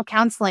 nutritional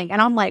counseling.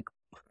 And I'm like,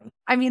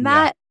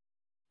 that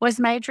was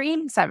my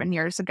dream 7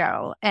 years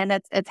ago. And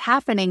it's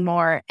happening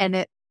more, and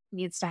it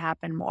needs to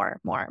happen more.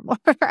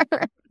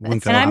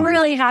 And I'm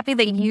really happy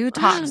that you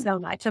talked so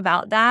much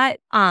about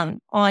that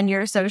on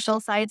your social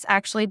sites,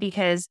 actually,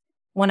 because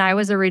when I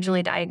was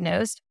originally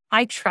diagnosed,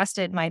 I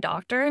trusted my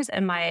doctors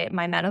and my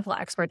medical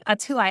experts.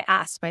 That's who I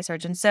asked my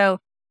surgeon. So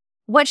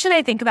what should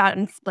I think about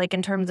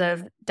in terms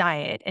of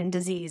diet and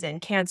disease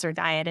and cancer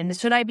diet? And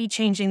should I be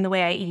changing the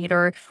way I eat?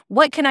 Or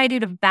what can I do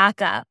to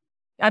back up?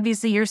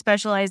 Obviously, you're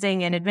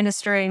specializing in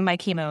administering my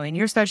chemo and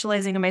you're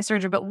specializing in my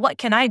surgery, but what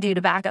can I do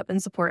to back up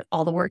and support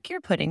all the work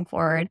you're putting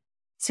forward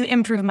to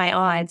improve my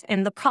odds?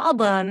 And the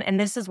problem, and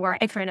this is where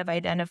I kind of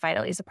identified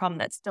at least a problem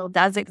that still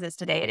does exist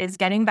today, it is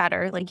getting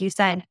better, like you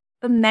said,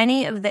 but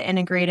many of the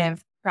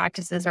integrative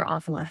practices are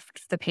often left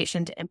for the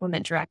patient to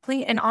implement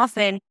directly. And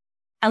often,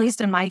 at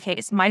least in my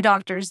case, my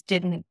doctors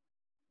didn't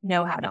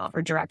know how to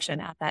offer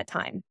direction at that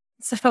time.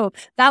 So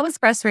that was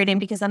frustrating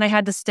because then I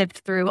had to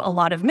sift through a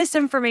lot of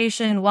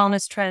misinformation,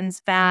 wellness trends,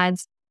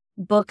 fads,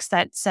 books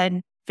that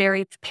said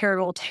very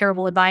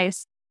terrible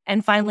advice,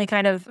 and finally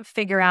kind of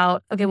figure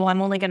out, okay, well,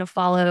 I'm only going to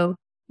follow,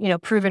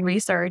 proven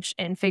research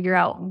and figure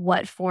out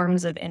what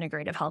forms of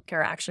integrative healthcare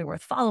are actually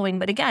worth following.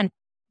 But again,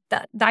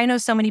 I know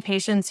so many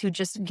patients who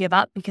just give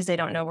up because they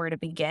don't know where to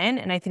begin.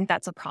 And I think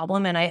that's a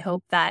problem. And I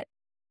hope that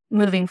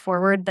moving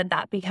forward,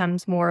 that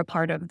becomes more a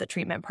part of the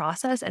treatment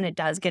process and it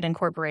does get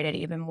incorporated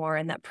even more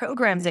and that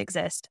programs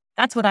exist.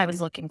 That's what I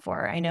was looking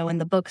for. I know in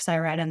the books I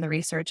read and the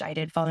research I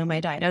did following my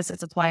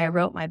diagnosis, it's why I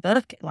wrote my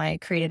book, why I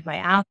created my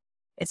app.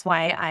 It's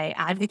why I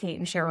advocate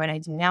and share what I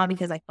do now,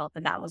 because I felt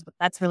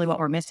that's really what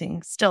we're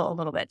missing still a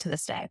little bit to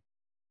this day.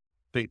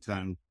 Big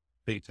time.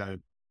 And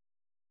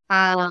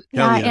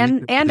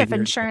if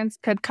insurance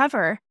could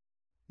cover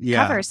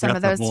some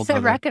of those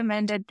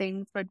recommended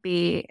things would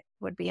be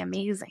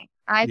amazing.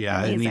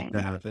 It needs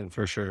to happen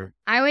for sure.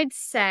 I would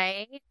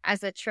say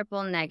as a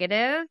triple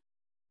negative,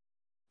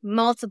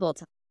 multiple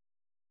times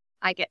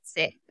I get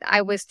sick.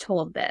 I was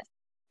told this,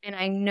 and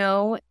I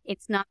know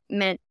it's not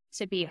meant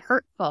to be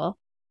hurtful,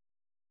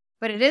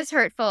 but it is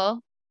hurtful.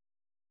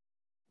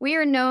 We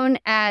are known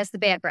as the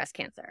bad breast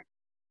cancer.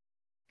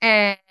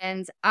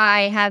 And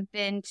I have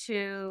been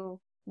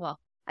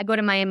I go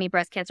to Miami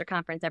Breast Cancer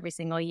Conference every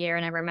single year,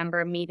 and I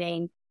remember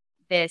meeting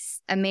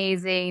this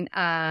amazing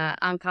heart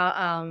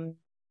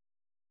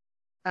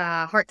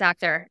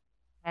doctor,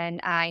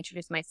 and I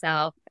introduced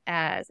myself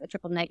as a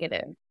triple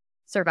negative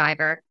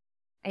survivor.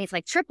 And he's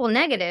like, triple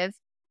negative?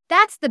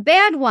 That's the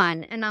bad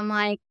one. And I'm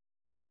like,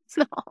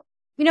 no.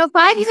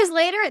 5 years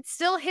later, it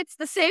still hits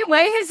the same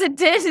way as it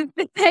did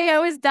the day I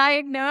was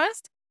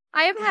diagnosed.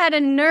 I have had a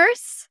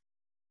nurse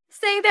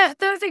say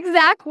those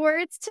exact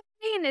words to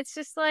me, and it's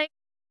just like,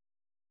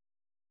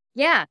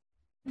 yeah.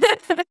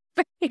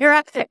 here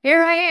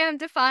I am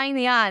defying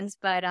the odds.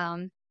 But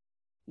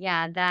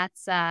yeah,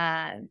 that's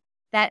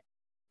that.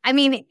 I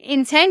mean,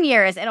 in 10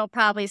 years, it'll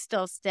probably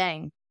still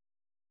sting.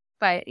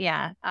 But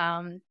yeah,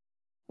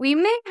 we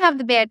may have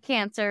the bad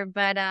cancer,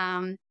 but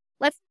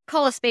let's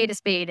call a spade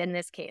in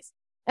this case.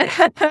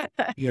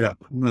 Yeah,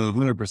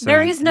 100%.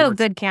 There is no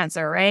good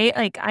cancer, right?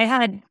 Like I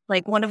had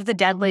like one of the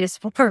deadliest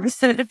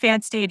forms at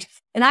advanced stage,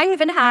 and I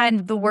even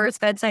had the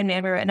worst bedside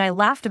manner, and I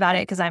laughed about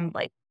it because I'm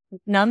like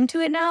numb to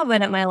it now.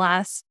 But at my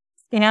last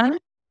scan,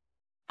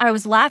 I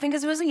was laughing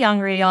because it was a young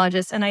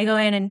radiologist, and I go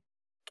in and,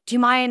 do you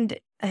mind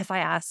if I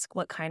ask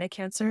what kind of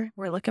cancer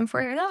we're looking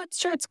for? No,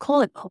 it's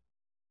colon.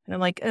 And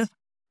I'm like,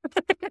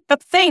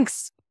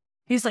 thanks.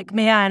 He's like,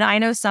 man, I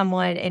know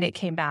someone, and it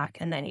came back,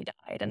 and then he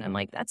died. And I'm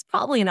like, that's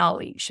probably not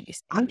what you should be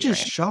saying. I'm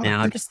just shocked.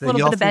 Now, just a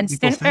little bit of bed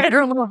standard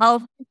or a little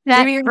health.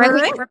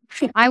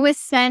 I was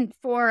sent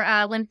for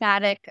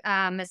lymphatic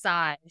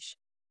massage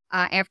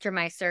after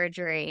my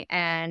surgery,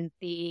 and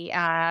the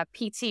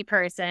PT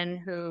person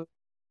who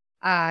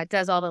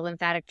does all the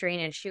lymphatic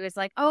drainage, she was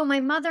like, oh, my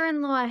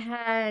mother-in-law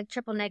had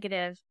triple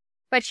negative,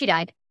 but she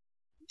died.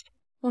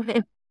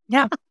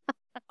 Yeah.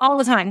 All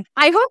the time.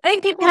 I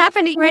think people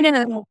happen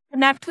to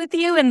connect with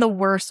you in the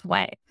worst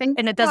way.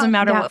 And it doesn't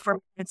matter what form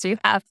of cancer you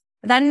have.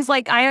 That is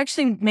like, I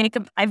actually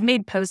I've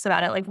made posts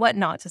about it, like what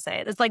not to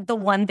say. It's like the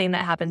one thing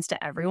that happens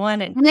to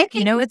everyone. And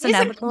it's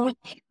inevitable.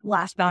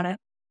 Laugh about it.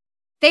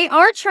 They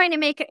are trying to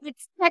make it.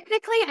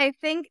 Technically, I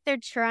think they're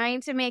trying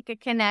to make a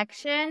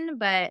connection,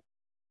 but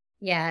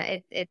yeah,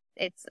 it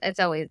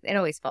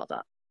always falls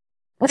off.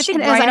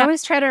 I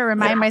always try to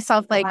remind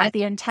myself, like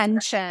the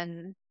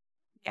intention.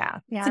 Yeah.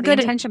 It's a good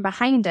intention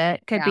behind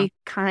it could be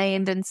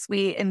kind and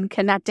sweet and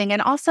connecting.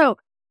 And also,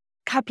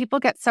 God, people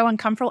get so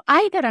uncomfortable.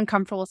 I get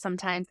uncomfortable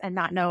sometimes and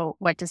not know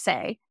what to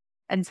say.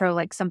 And so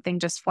like something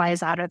just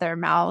flies out of their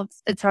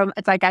mouths. It's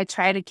like I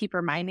try to keep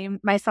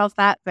reminding myself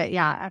that. But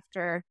yeah,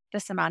 after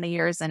this amount of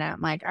years in it, I'm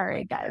like, all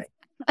right, guys,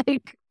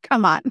 like,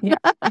 come on. Yeah.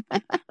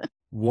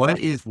 What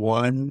is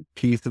one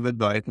piece of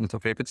advice, and it's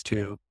okay if it's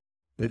two,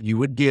 that you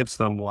would give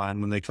someone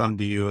when they come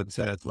to you and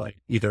says, like,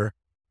 either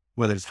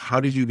whether it's how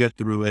did you get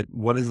through it,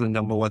 what is the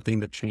number one thing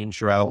that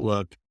changed your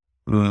outlook,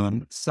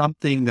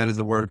 something that is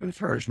a word of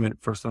encouragement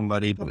for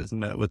somebody that is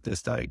met with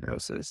this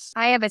diagnosis?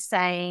 I have a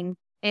saying,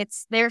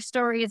 it's their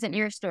story isn't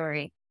your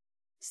story.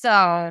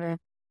 So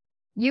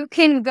you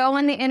can go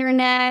on the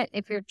internet.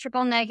 If you're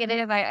triple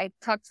negative, I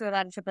talk to a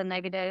lot of triple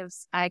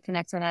negatives. I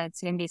connect to a lot of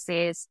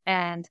CNBCs,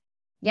 and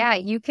yeah,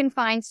 you can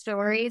find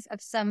stories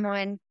of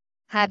someone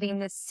having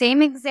the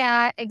same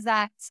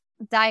exact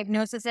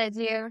diagnosis as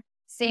you,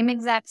 same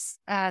exact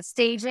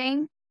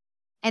staging,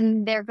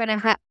 and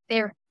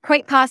they're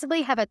quite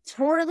possibly have a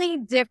totally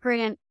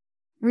different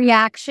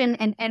reaction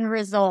and end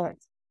result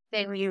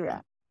than you.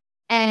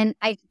 And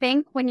I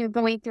think when you're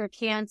going through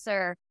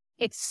cancer,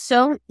 it's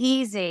so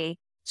easy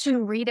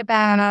to read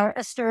about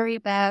a story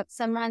about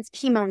someone's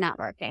chemo not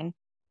working,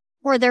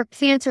 or their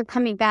cancer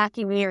coming back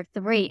in year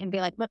 3 and be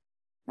like, look,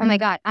 oh my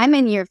God, I'm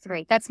in year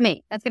 3. That's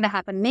me. That's going to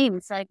happen to me.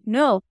 It's like,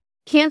 no,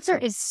 cancer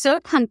is so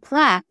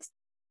complex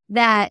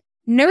that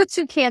no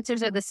two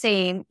cancers are the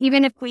same,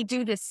 even if we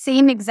do the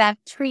same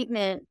exact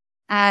treatment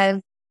as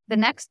the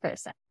next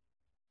person.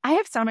 I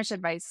have so much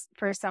advice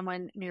for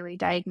someone newly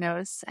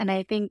diagnosed. And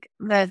I think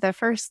the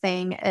first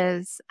thing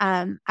is,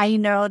 I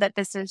know that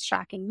this is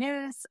shocking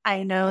news.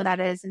 I know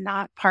that is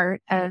not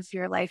part of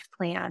your life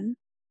plan.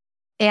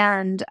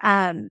 And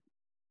I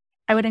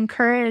would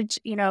encourage,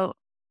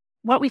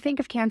 what we think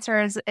of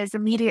cancer is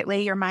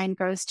immediately your mind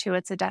goes to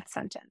it's a death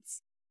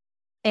sentence.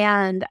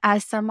 And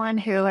as someone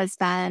who has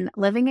been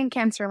living in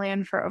cancer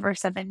land for over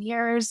 7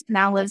 years,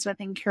 now lives with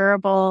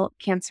incurable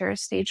cancer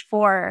stage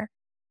 4,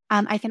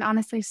 I can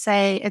honestly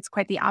say it's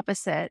quite the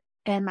opposite.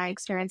 In my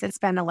experience, it's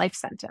been a life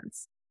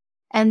sentence.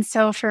 And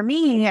so for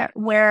me,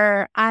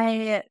 where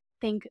I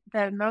think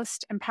the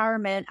most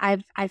empowerment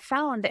I've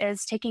found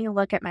is taking a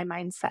look at my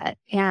mindset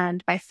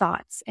and my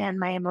thoughts and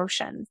my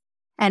emotions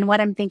and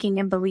what I'm thinking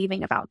and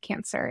believing about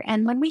cancer.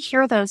 And when we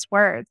hear those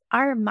words,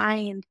 our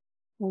mind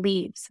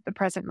leaves the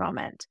present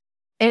moment.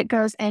 It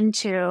goes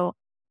into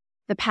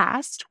the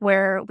past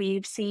where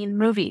we've seen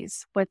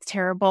movies with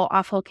terrible,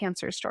 awful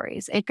cancer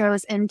stories. It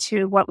goes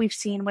into what we've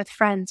seen with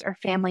friends or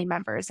family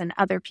members and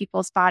other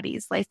people's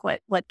bodies, like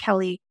what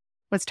Kelly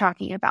was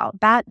talking about.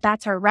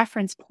 That's our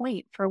reference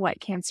point for what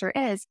cancer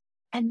is.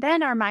 And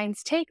then our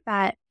minds take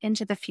that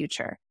into the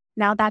future.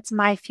 Now that's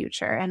my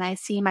future. And I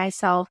see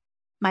myself,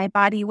 my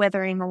body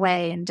withering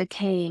away and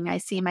decaying. I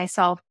see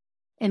myself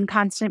in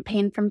constant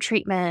pain from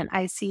treatment.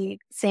 I see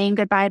saying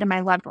goodbye to my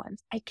loved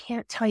ones. I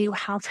can't tell you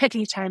how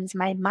many times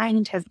my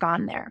mind has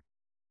gone there.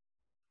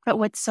 But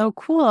what's so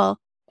cool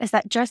is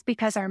that just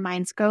because our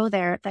minds go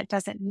there, that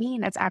doesn't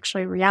mean it's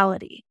actually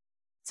reality.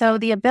 So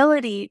the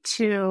ability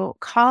to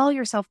call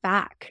yourself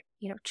back,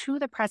 to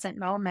the present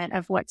moment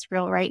of what's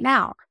real right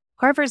now.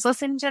 Whoever's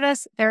listening to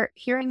this, they're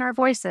hearing our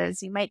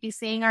voices. You might be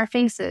seeing our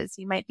faces.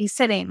 You might be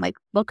sitting,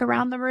 look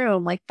around the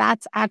room.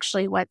 That's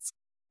actually what's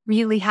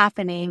really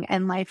happening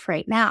in life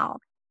right now.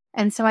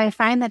 And so I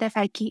find that if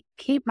I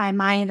keep my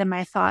mind and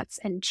my thoughts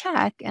in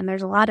check, and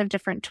there's a lot of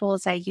different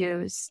tools I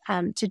use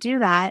to do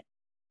that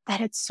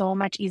it's so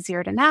much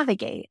easier to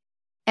navigate.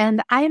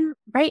 And I'm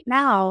right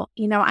now,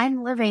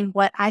 I'm living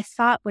what I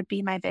thought would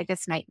be my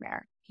biggest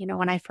nightmare.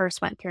 When I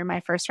first went through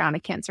my first round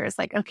of cancer, it's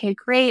like, okay,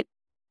 great.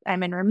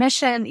 I'm in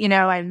remission.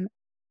 I'm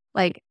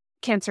like,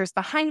 cancer's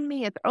behind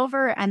me. It's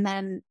over. And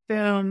then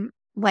boom,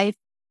 life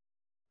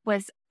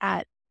was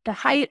at the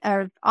height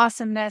of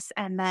awesomeness.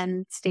 And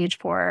then stage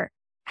 4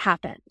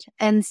 happened.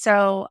 And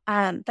so,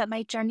 but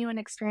my genuine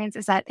experience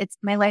is that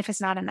my life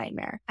is not a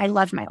nightmare. I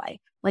love my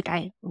life.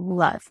 I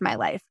love my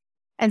life.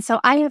 And so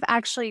I have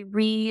actually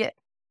renamed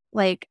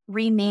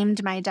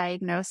my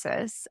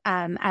diagnosis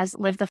as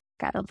live the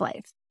out of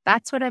life.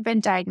 That's what I've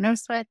been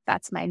diagnosed with.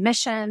 That's my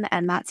mission.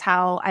 And that's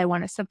how I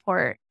want to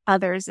support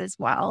others as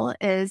well,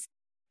 is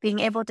being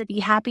able to be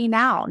happy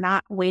now,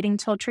 not waiting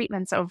till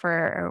treatment's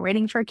over or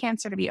waiting for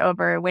cancer to be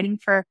over, or waiting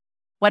for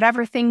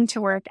whatever thing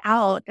to work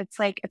out. It's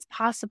it's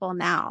possible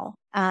now.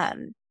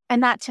 And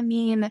that to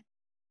mean,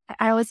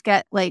 I always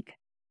get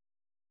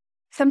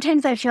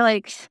sometimes I feel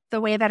like the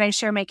way that I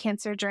share my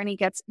cancer journey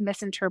gets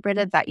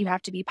misinterpreted, that you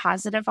have to be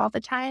positive all the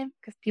time,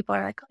 because people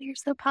are like, oh, you're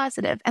so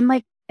positive.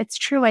 And it's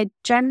true. I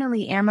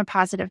generally am a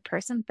positive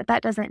person, but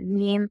that doesn't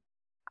mean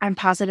I'm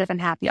positive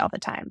and happy all the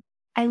time.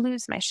 I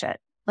lose my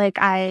shit.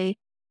 I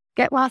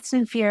get lost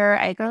in fear.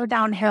 I go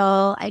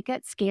downhill. I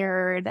get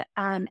scared.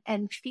 And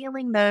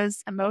feeling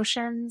those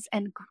emotions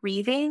and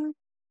grieving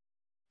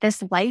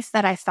this life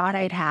that I thought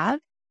I'd have,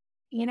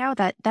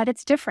 that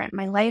it's different.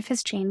 My life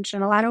has changed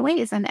in a lot of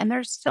ways. And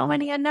there's so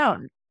many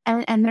unknowns,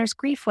 and there's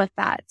grief with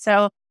that.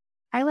 So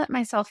I let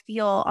myself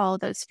feel all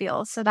those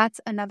feels. So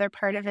that's another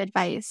part of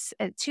advice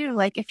too.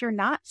 If you're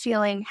not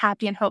feeling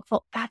happy and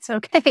hopeful, that's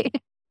okay.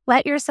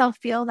 Let yourself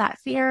feel that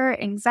fear,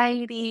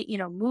 anxiety,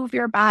 move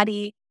your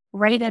body,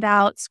 write it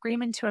out,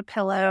 scream into a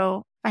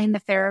pillow, find the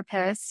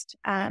therapist.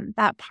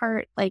 That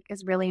part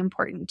is really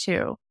important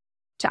too,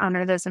 to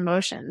honor those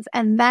emotions.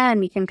 And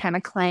then you can kind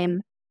of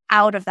climb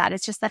out of that.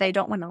 It's just that I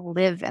don't want to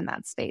live in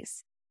that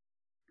space.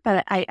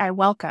 But I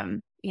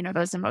welcome,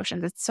 those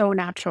emotions. It's so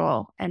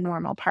natural and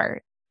normal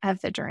part of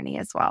the journey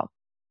as well.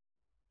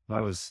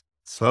 That was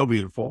so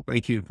beautiful.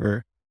 Thank you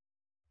for,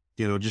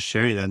 just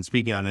sharing that and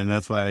speaking on it. And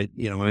that's why,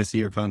 when I see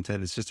your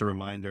content, it's just a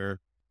reminder,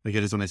 it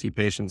is when I see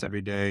patients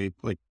every day,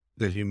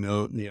 the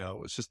humility,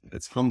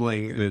 it's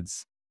humbling.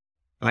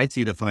 I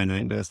see the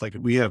finiteness.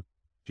 We have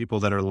people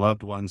that are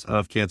loved ones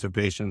of cancer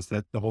patients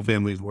that the whole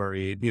family's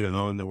worried,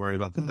 and they're worried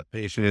about the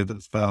patient, the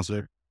spouse,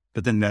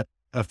 but then that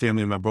a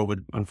family member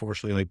would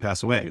unfortunately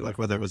pass away,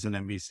 whether it was an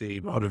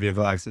MVC, motor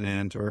vehicle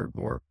accident,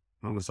 or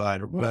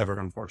homicide or whatever.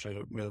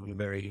 Unfortunately, we live in a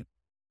very,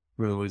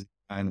 really,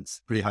 and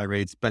it's pretty high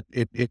rates, but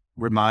it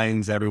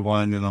reminds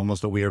everyone in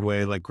almost a weird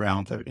way,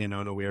 ground, in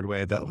a weird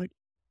way, that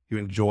you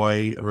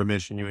enjoy a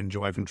remission, you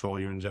enjoy control,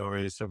 you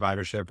enjoy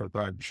survivorship or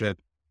thrivership.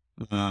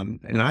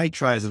 And I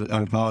try as an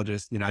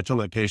oncologist, I tell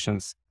my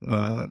patients,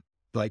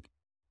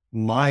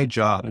 my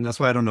job, and that's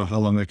why I don't know how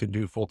long I could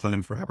do full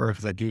time forever,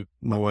 because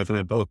my wife and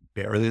I both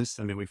bear this.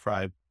 I mean, we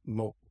fry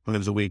multiple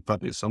times a week,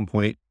 probably at some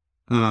point.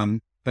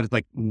 But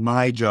it's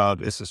my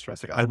job is to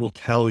stress. I will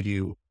tell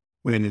you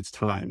when it's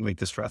time,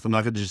 to stress. I'm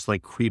not going to just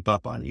creep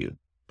up on you.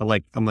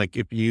 But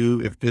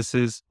if this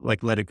is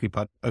let it creep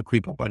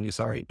up on you,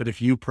 sorry. But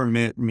if you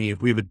permit me,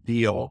 if we have a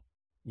deal,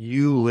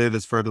 you live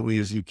as fervently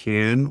as you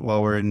can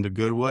while we're in the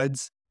good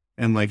woods.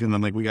 And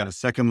I'm we got a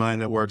second line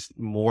that works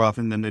more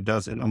often than it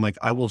doesn't. I'm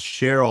I will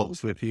share all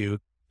this with you.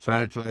 So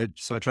I try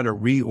to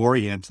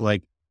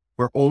reorient,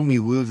 we're only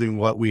losing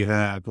what we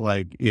have.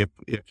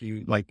 If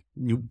you,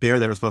 you bear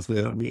that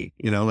responsibility on me,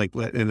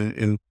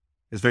 and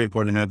it's very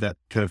important to have that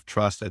kind of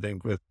trust, I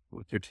think, with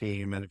your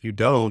team. And if you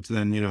don't,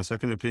 then,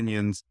 second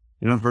opinions,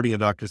 you're not hurting a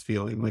doctor's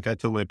feeling. I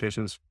tell my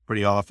patients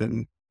pretty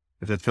often,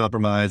 if it's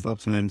compromised,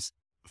 sometimes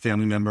a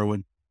family member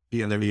would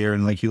be in their ear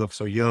and he looks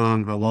so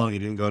young, how long he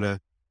didn't go to,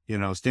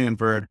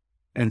 Stanford.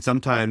 And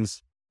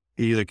sometimes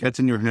it either gets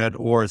in your head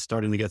or it's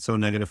starting to get so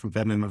negative from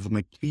family members.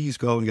 I'm please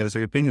go and get a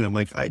second opinion.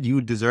 I'm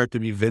you deserve to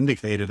be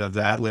vindicated of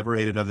that,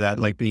 liberated of that,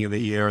 being in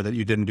the ear that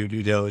you didn't do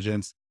due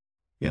diligence.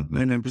 Yeah,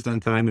 99% of the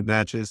time it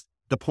matches.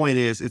 The point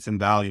is, it's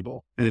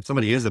invaluable. And if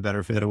somebody is a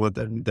better fit, I want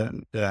them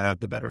to have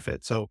the better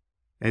fit. So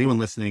anyone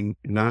listening,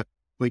 not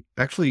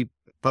actually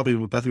probably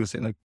what Bethany was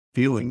saying,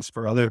 feelings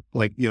for other,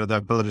 the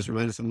ability to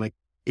relate to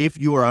if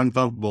you are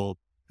uncomfortable,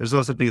 there's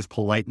no such thing as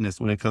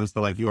politeness when it comes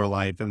to your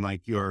life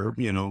and your,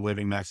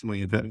 living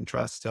maximally in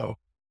trust. So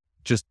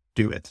just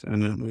do it.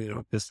 And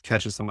then, this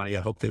catches somebody.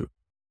 I hope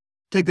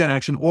take that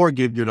action or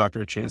give your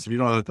doctor a chance. If you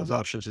don't know what those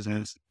options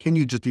is, can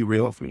you just be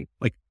real with me?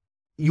 Like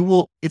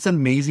it's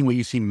amazing what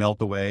you see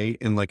melt away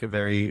in like a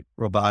very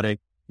robotic,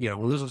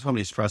 there's so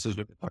many stresses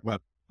we talk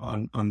about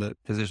on the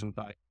physician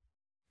side,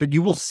 but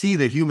you will see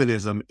the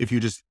humanism if you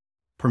just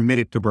permit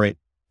it to break.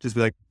 Just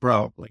be like,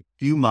 bro, like,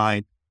 do you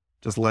mind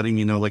just letting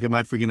me know, like, am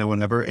I freaking out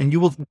whenever? And you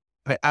will,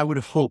 I would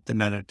have hoped that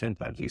 9 out of 10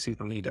 times you see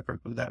something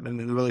different with that. And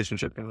then the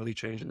relationship can really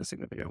change in a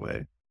significant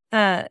way.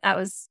 That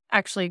was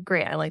actually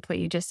great. I liked what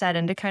you just said.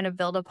 And to kind of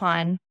build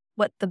upon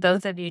what the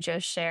both of you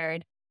just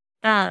shared,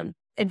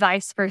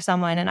 advice for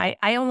someone. And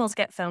I almost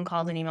get phone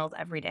calls and emails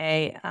every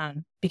day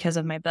because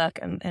of my book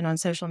and on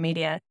social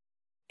media.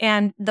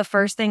 And the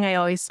first thing I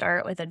always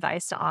start with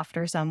advice to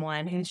offer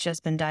someone who's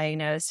just been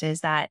diagnosed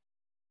is that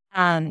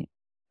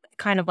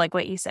kind of like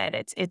what you said,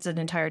 it's an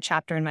entire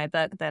chapter in my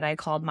book that I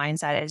called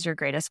Mindset is Your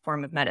Greatest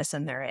Form of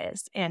Medicine There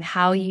Is. And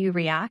how you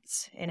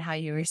react and how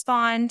you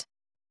respond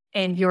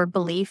and your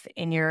belief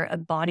in your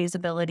body's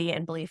ability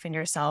and belief in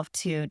yourself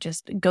to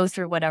just go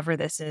through whatever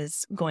this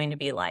is going to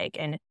be like.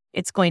 And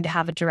it's going to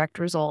have a direct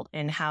result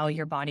in how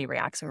your body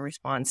reacts and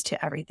responds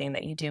to everything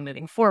that you do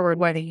moving forward,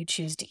 whether you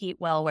choose to eat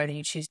well, whether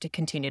you choose to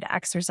continue to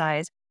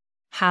exercise,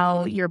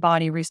 how your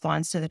body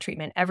responds to the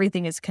treatment.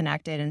 Everything is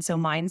connected. And so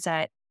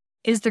mindset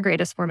is the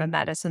greatest form of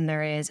medicine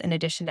there is, in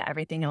addition to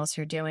everything else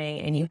you're doing.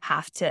 And you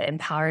have to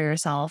empower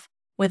yourself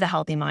with a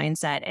healthy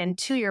mindset. And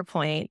to your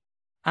point,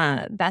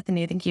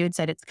 Bethany, I think you had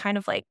said it's kind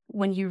of like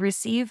when you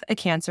receive a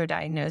cancer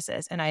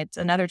diagnosis, and it's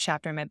another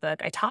chapter in my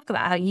book, I talk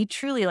about how you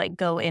truly like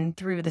go in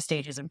through the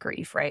stages of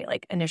grief, right?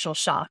 Like initial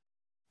shock,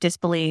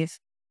 disbelief,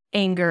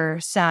 anger,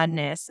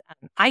 sadness.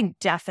 I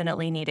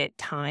definitely needed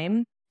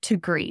time to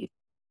grieve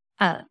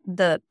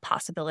the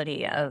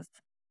possibility of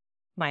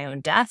my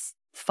own death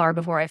far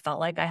before I felt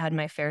like I had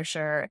my fair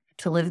share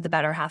to live the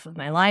better half of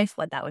my life,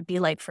 what that would be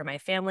like for my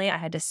family. I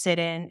had to sit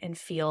in and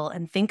feel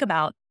and think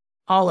about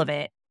all of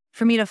it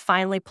for me to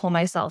finally pull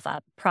myself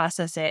up,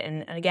 process it.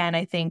 And again,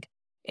 I think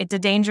it's a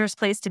dangerous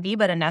place to be,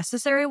 but a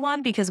necessary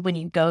one, because when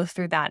you go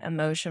through that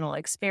emotional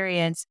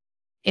experience,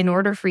 in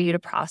order for you to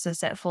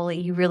process it fully,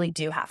 you really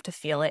do have to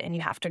feel it and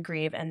you have to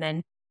grieve and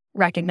then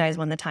recognize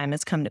when the time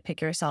has come to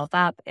pick yourself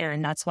up.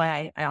 And that's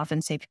why I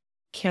often say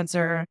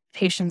cancer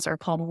patients are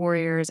called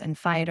warriors and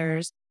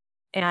fighters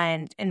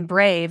and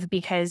brave,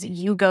 because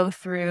you go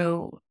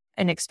through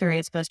an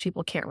experience most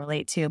people can't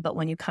relate to. But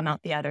when you come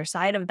out the other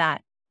side of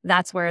that,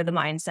 that's where the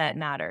mindset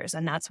matters.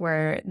 And that's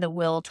where the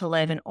will to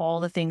live and all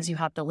the things you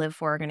have to live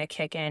for are going to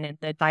kick in. And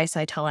the advice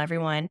I tell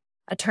everyone,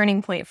 a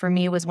turning point for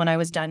me was when I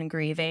was done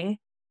grieving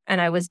and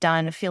I was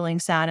done feeling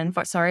sad and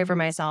sorry for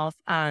myself.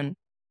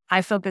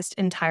 I focused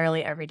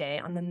entirely every day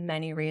on the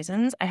many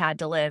reasons I had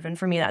to live. And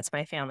for me, that's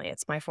my family.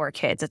 It's my 4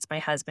 kids. It's my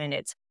husband.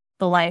 It's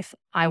the life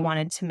I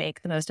wanted to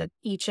make the most of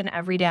each and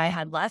every day I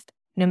had left,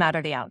 no matter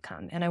the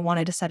outcome. And I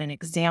wanted to set an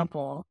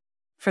example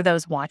for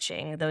those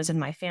watching, those in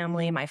my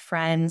family, my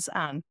friends,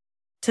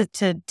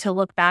 to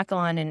look back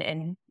on.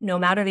 And no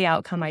matter the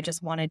outcome, I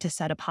just wanted to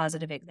set a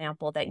positive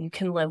example that you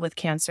can live with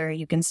cancer.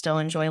 You can still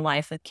enjoy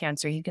life with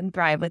cancer. You can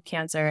thrive with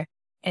cancer.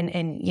 And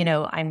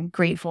I'm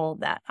grateful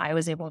that I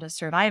was able to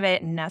survive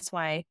it. And that's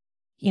why,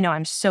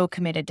 I'm so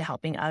committed to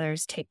helping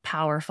others take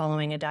power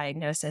following a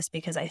diagnosis,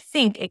 because I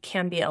think it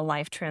can be a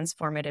life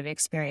transformative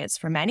experience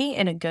for many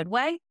in a good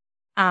way.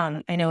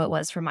 I know it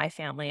was for my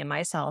family and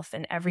myself,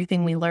 and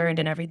everything we learned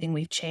and everything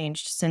we've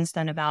changed since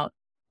then about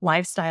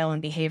lifestyle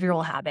and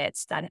behavioral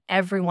habits that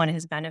everyone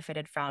has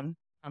benefited from.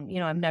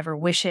 I've never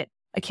wished it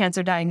a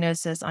cancer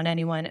diagnosis on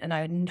anyone, and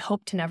I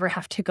hope to never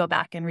have to go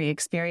back and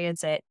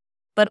re-experience it.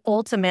 But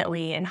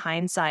ultimately, in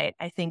hindsight,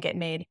 I think it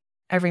made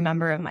every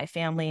member of my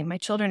family, my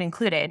children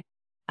included,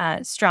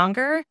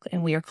 stronger,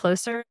 and we are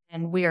closer,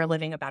 and we are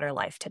living a better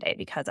life today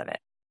because of it.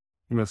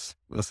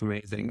 That's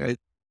amazing.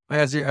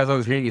 As I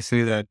was hearing you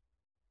say that,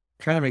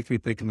 kind of makes me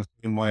think in the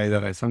same way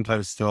that I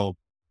sometimes still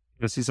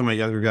see some of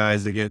the other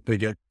guys that get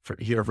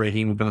here for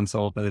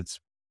hemoglobin, but it's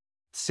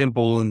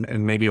simple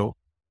and maybe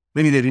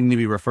they didn't need to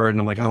be referred, and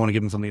I'm like, I want to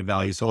give them something of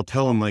value, so I'll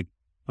tell them like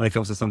when it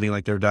comes to something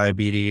like their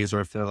diabetes, or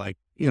if they're like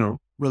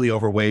really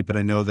overweight, but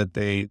I know that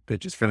they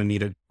just kind of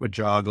need a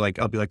jog. Like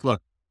I'll be like,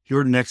 look,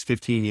 your next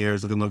 15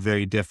 years are going to look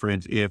very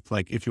different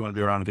if you want to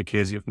be around with the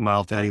kids, you have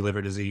mild fatty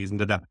liver disease and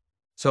da.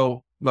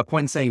 So my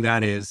point in saying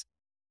that is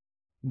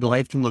the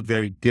life can look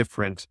very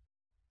different.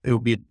 It will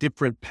be a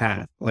different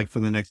path, like for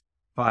the next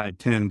 5,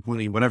 10,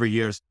 20, whatever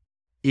years,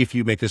 if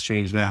you make this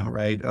change now,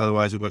 right?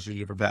 Otherwise, it goes to a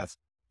different path.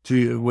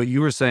 To what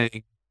you were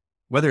saying,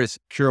 whether it's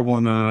curable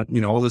or not,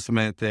 all the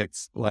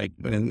semantics, like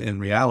in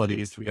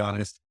realities, to be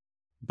honest,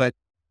 but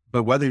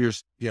whether you're,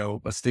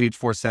 a stage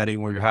 4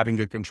 setting where you're having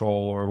good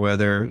control, or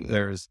whether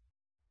there's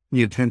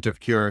the intent of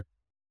cure,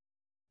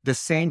 the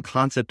same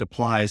concept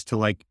applies to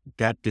like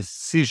that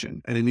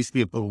decision. And it needs to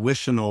be a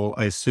volitional,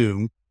 I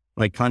assume,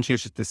 like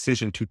conscientious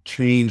decision to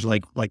change,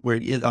 like where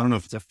it is. I don't know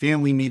if it's a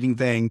family meeting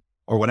thing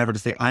or whatever, to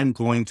say, I'm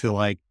going to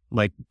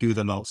like do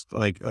the most,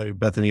 like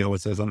Bethany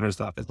always says on her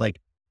stuff. It's like,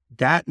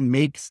 that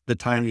makes the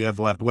time you have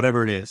left,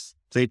 whatever it is,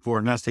 stage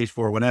 4, not stage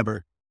 4,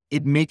 whatever,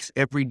 it makes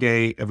every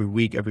day, every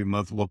week, every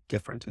month look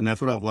different. And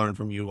that's what I've learned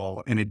from you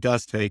all. And it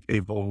does take a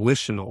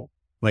volitional,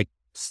 like,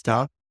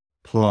 stop,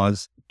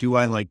 pause. Do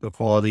I like the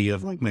quality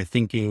of like my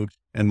thinking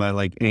and my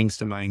like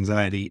angst and my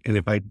anxiety? And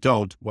if I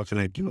don't, what can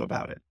I do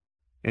about it?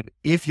 And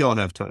if y'all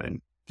have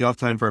time, do y'all have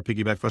time for a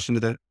piggyback question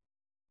to that?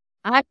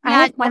 I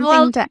have one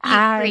thing to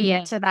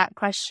add to that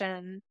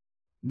question.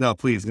 No,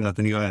 please,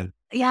 nothing. Go ahead.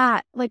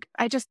 Yeah, like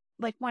I just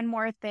like one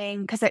more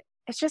thing, because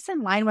it's just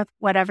in line with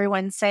what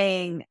everyone's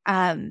saying.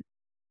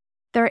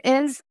 There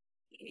is,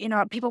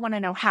 people want to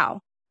know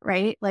how,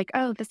 right? Like,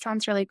 oh, this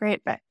sounds really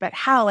great, but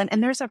how?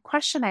 And there's a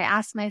question I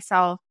ask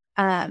myself,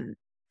 and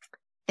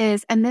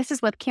this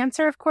is with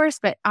cancer, of course,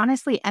 but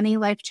honestly, any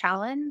life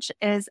challenge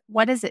is,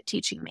 what is it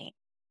teaching me?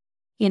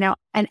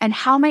 And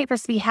how might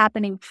this be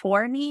happening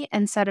for me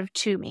instead of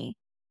to me?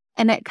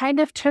 And it kind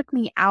of took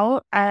me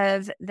out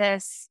of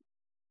this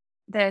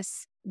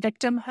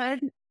victimhood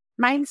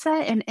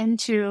mindset and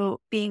into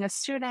being a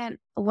student,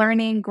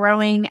 learning,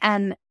 growing.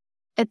 And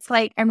it's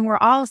like, we're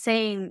all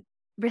saying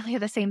really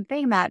the same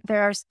thing, that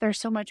there's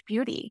so much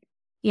beauty.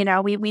 We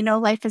know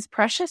life is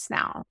precious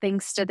now,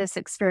 thanks to this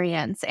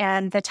experience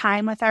and the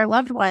time with our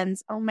loved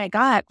ones. Oh my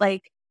God,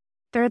 like,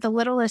 they're the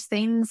littlest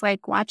things,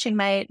 like watching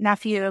my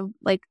nephew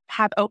like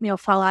have oatmeal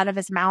fall out of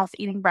his mouth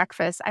eating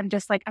breakfast. I'm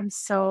just like, I'm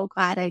so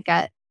glad I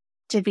get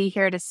to be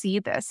here to see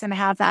this and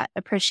have that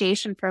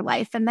appreciation for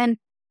life. And then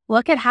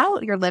look at how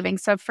you're living.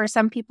 So for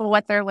some people,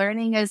 what they're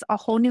learning is a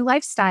whole new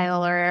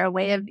lifestyle or a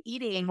way of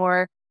eating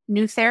or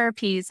new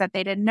therapies that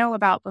they didn't know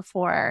about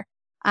before.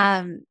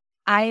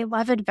 I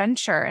love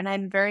adventure, and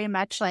I'm very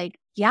much like,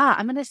 yeah,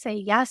 I'm going to say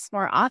yes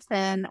more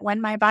often when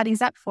my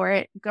body's up for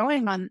it,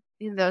 going on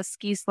those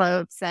ski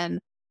slopes and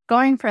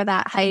going for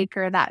that hike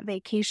or that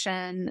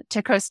vacation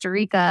to Costa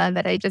Rica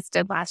that I just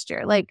did last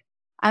year. Like,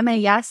 I'm a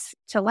yes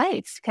to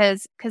life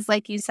because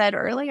like you said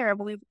earlier,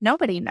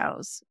 nobody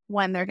knows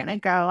when they're going to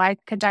go. I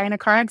could die in a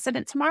car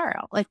accident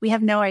tomorrow. Like, we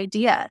have no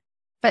idea.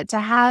 But to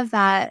have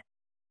that,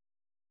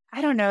 I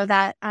don't know,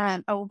 that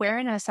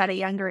awareness at a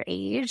younger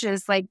age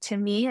is like, to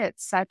me,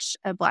 it's such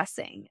a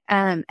blessing.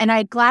 And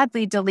I'd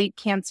gladly delete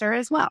cancer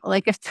as well.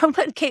 Like, if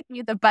someone gave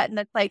me the button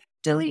that's like,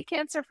 delete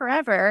cancer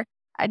forever,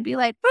 I'd be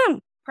like,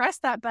 boom, press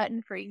that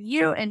button for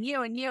you and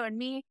you and you and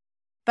me.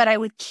 But I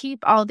would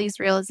keep all these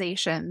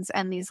realizations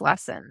and these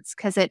lessons,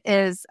 because it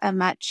is a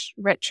much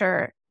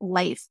richer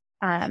life,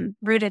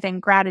 rooted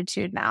in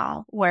gratitude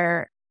now,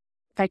 where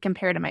if I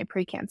compare to my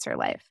pre-cancer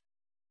life.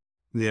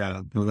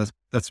 Yeah, no,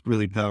 that's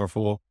really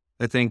powerful.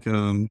 I think,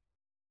 I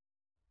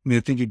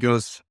think it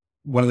goes,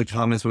 one of the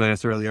comments when I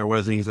asked earlier, what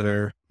are things that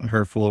are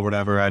hurtful or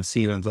whatever, I've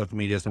seen on social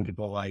media, some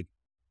people like,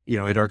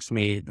 it irks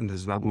me, and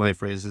this is not my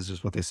phrase, this is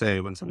just what they say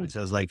when somebody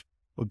says like,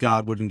 well,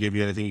 God wouldn't give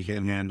you anything you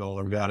can't handle,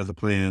 or God has a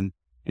plan.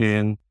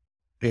 And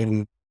I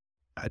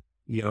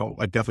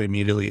definitely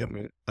immediately,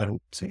 I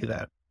don't say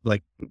that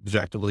like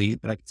objectively,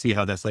 but I can see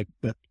how that's like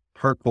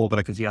hurtful, but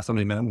I can see how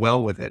somebody meant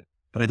well with it.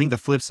 But I think the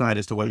flip side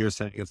is to what you're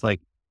saying. It's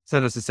like, it's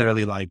not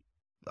necessarily like,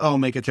 oh,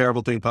 make a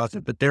terrible thing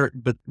positive,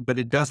 but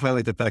it does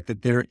highlight the fact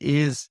that there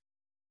is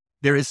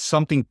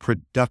something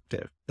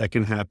productive that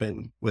can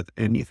happen with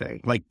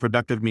anything. Like,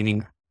 productive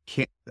meaning,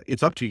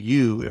 it's up to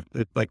you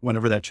if like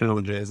whenever that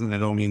challenge is, and I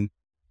don't mean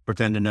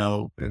pretend to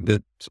know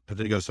the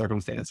particular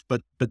circumstance,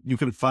 but you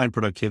can find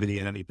productivity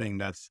in anything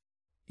that's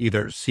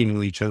either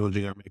seemingly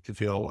challenging or makes you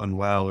feel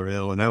unwell or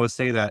ill. And I would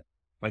say that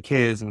my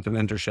kids and the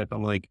mentorship,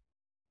 I'm like,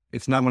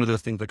 it's not one of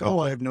those things like, oh,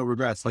 I have no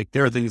regrets. Like,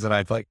 there are things that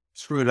I've like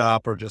screwed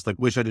up or just like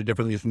wish I did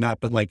differently than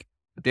that. But like,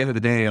 at the end of the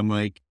day, I'm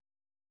like,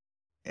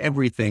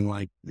 everything,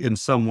 like, in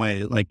some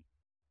way, like,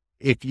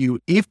 if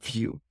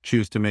you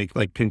choose to make,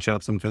 like, pinch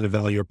out some kind of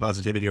value or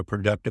positivity or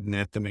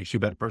productiveness that makes you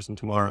a better person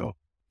tomorrow,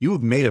 you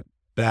have made a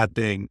bad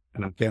thing.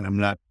 And again,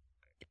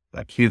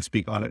 I can't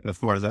speak on it as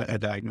far as a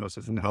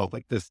diagnosis and help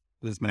like this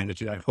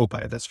magnitude. I hope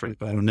I had that strength,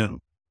 but I don't know.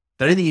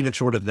 But anything even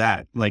short of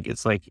that, like,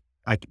 it's like,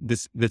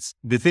 this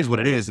is what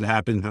it is. It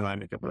happens and I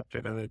make it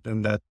productive.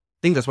 And that, I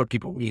think that's what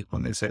people mean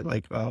when they say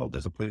like, oh,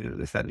 there's a plan to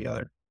this, that, and the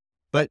other.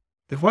 But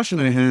the question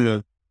I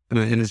had,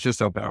 and it's just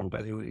so powerful,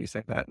 Betty, when you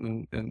say that,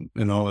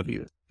 and all of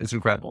you, it's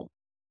incredible.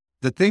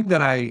 The thing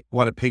that I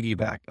want to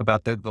piggyback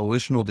about the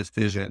volitional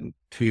decision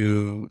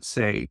to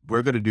say,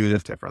 we're going to do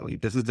this differently.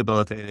 This is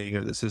debilitating,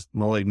 or this is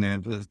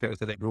malignant, this is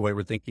parasitic, the way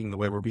we're thinking, the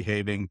way we're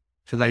behaving.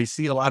 Because I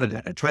see a lot of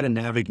that. I try to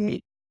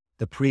navigate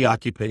the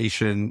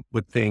preoccupation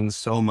with things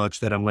so much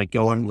that I'm like,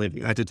 y'all aren't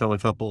living. I had to tell a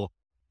couple,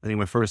 I think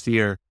my first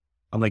year,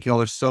 I'm like,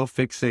 y'all are so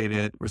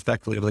fixated,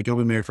 respectfully. I'm like, y'all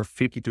been married for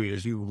 52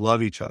 years. You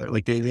love each other.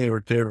 Like,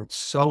 they're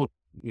so,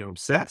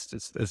 obsessed.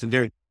 It's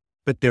endearing.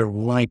 But their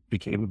life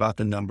became about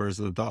the numbers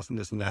and the thoughts and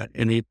this and that.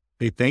 And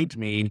they thanked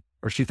me,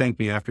 or she thanked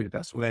me after he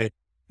passed away.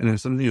 And then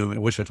something, I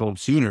wish I told him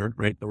sooner,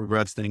 right? The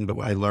regrets thing, but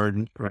I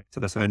learned, right? So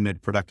that's how I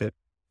made productive.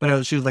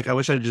 But she was like, I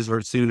wish I had just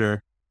heard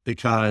sooner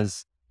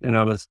because,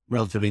 I was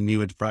relatively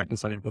new into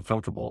practice. I didn't feel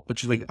comfortable. But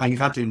she's like, I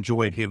got to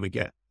enjoy him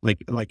again.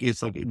 Like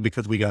it's like,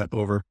 because we got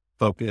over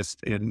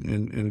focused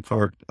and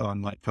parked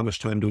on like, how much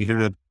time do we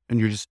have? And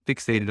you're just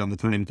fixated on the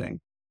time thing.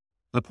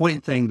 The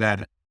point thing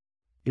that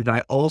is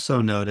I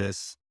also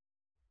notice,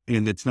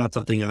 and it's not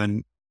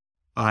something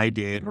I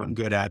did or I'm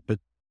good at, but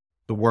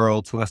the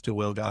world, celestial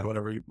will, God,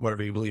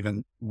 whatever you believe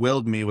in,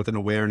 willed me with an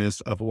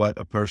awareness of what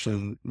a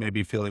person may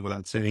be feeling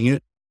without saying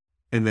it.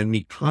 And then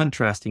me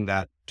contrasting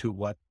that to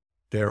what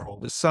their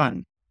oldest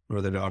son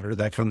or their daughter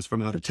that comes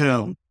from out of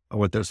town or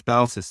what their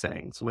spouse is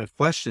saying. So my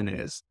question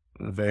is,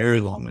 a very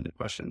long-winded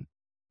question,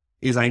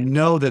 is I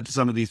know that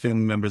some of these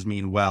family members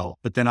mean well,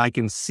 but then I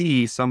can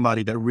see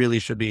somebody that really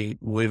should be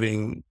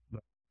living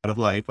out of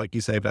life, like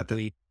you say,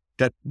 Bethany,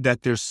 that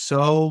they're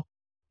so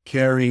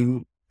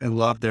caring and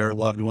love their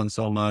loved one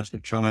so much, their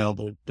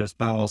child, their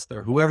spouse,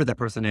 their whoever that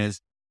person is.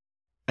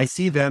 I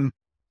see them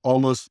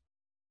almost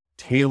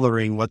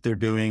tailoring what they're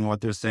doing,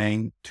 what they're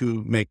saying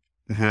to make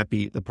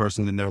happy the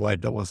person in their life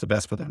that wants the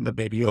best for them, but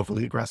maybe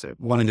overly aggressive,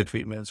 wanting the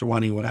treatments or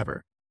wanting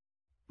whatever.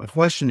 My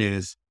question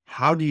is,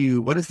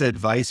 what is the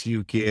advice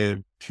you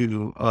give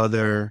to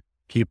other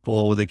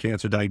people with a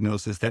cancer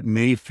diagnosis that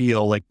may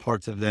feel like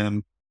parts of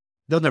them,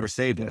 they'll never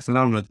say this, and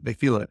I don't know if they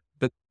feel it,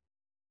 but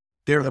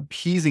they're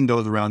appeasing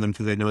those around them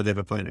because they know they have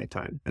a finite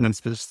time. And I'm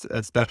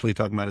especially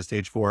talking about a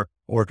stage 4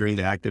 or during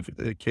the active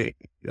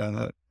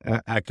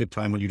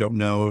time when you don't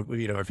know,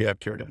 if you have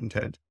curative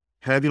intent.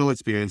 Have you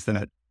experienced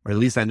that, or at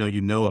least I know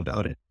you know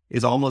about it,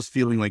 is almost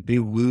feeling like they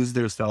lose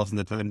themselves in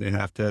the time they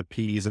have to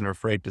appease and are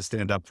afraid to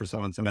stand up for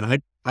someone.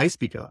 And I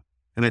speak up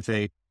and I'd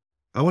say,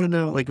 I want to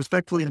know,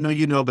 respectfully, I know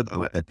you know, but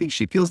I think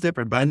she feels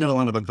different, but I know a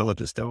lot of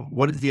oncologists though.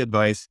 What is the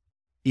advice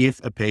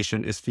if a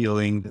patient is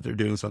feeling that they're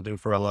doing something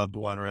for a loved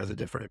one or has a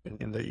different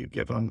opinion that you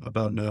give them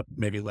about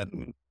maybe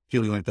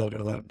feeling like they're going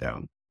to let them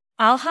down?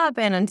 I'll hop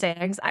in and say,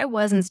 because I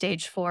was in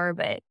stage 4,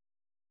 but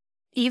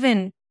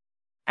even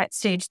at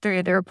stage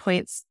 3, there were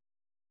points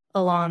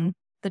along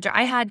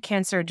I had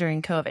cancer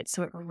during COVID,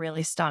 so it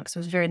really stunk. So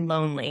it was very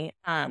lonely.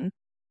 I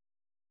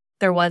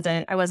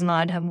wasn't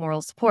allowed to have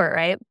moral support,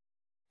 right?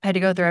 I had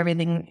to go through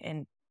everything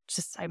and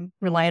I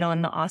relied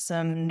on the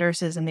awesome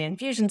nurses in the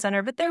infusion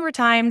center. But there were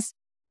times,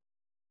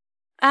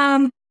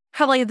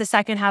 probably the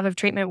second half of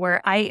treatment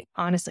where I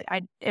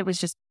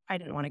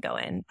didn't want to go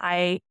in.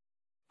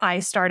 I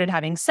started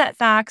having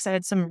setbacks. I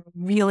had some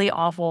really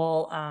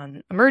awful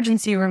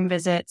emergency room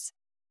visits,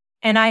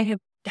 and I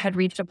had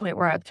reached a point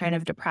where I was kind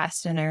of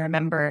depressed. And I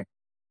remember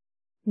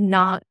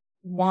not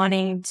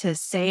wanting to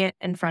say it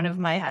in front of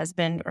my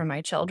husband or my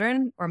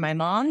children or my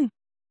mom,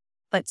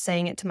 but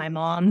saying it to my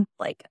mom,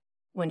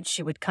 when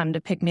she would come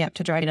to pick me up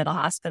to drive me to the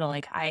hospital,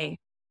 I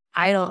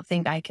don't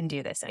think I can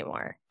do this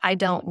anymore. I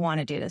don't want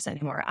to do this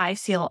anymore. I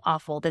feel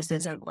awful. This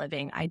isn't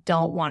living. I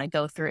don't want to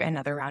go through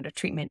another round of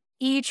treatment.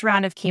 Each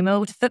round of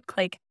chemo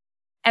took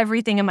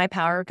everything in my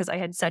power because I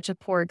had such a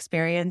poor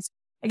experience.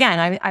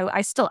 Again,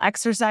 I still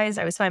exercised.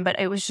 I was fine, but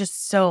it was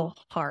just so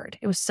hard.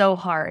 It was so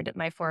hard.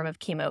 My form of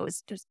chemo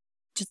was just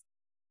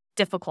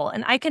difficult.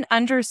 And I can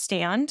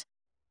understand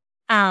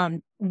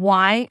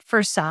why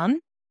for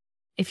some,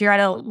 if you're at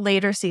a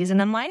later season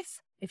in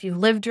life, if you've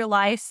lived your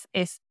life,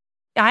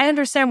 I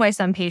understand why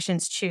some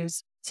patients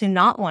choose to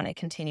not want to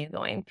continue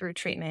going through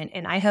treatment.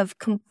 And I have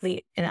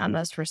complete and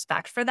utmost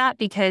respect for that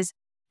because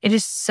it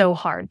is so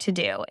hard to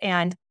do.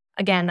 And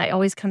again, that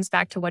always comes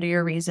back to what are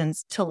your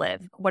reasons to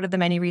live? What are the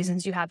many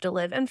reasons you have to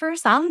live? And for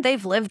some,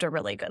 they've lived a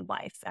really good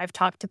life. I've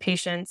talked to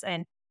patients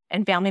and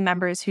family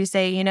members who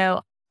say,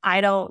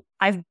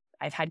 I've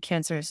had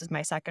cancer. This is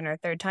my second or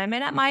third time.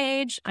 And at my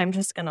age, I'm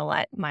just going to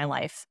let my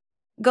life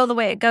go the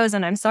way it goes.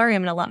 And I'm sorry,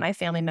 I'm going to let my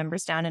family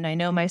members down. And I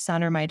know my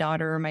son or my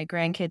daughter or my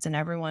grandkids and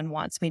everyone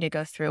wants me to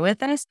go through with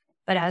this.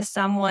 But as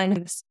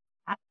someone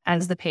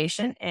as the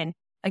patient, and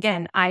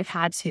again, I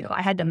had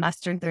to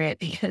muster through it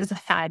because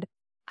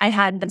I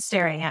had them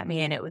staring at me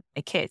and it was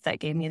my kids that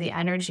gave me the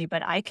energy.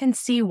 But I can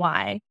see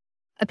why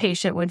a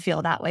patient would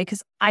feel that way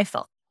because I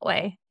felt that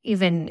way,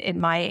 even in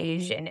my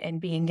age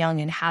and being young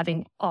and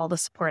having all the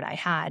support I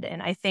had.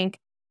 And I think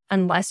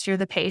unless you're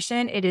the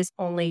patient, it is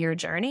only your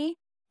journey.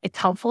 It's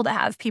helpful to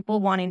have people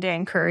wanting to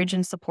encourage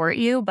and support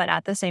you, but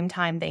at the same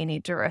time, they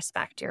need to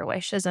respect your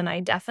wishes. And I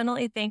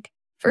definitely think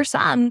for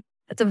some,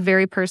 it's a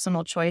very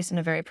personal choice and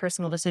a very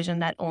personal decision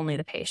that only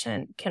the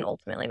patient can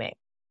ultimately make.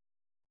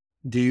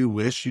 Do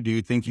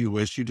you think you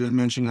wish you didn't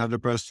mention how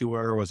depressed you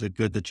were? Or was it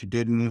good that you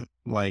didn't?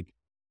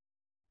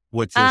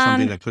 What's there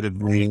something that could have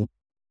been?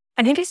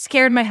 I think I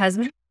scared my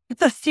husband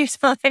a few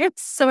times.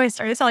 So I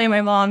started telling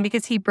my mom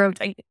because he broke,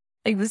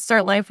 the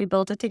start life, we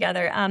built it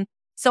together.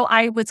 So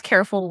I was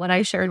careful what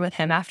I shared with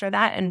him after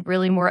that and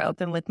really more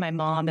open with my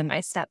mom and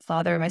my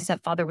stepfather. My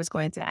stepfather was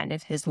going to the end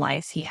of his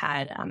life. He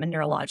had a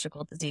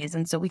neurological disease.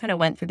 And so we kind of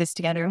went through this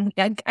together and we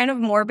had kind of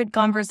morbid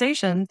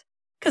conversations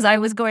because I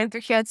was going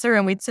through cancer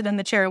and we'd sit in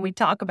the chair and we'd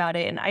talk about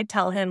it. And I'd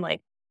tell him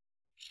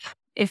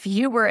if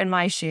you were in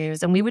my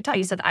shoes and we would talk,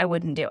 he said, I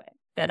wouldn't do it,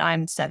 that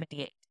I'm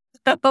 78.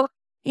 So,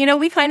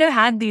 we kind of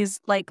had these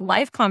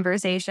life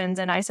conversations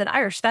and I said,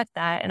 I respect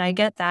that and I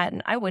get that.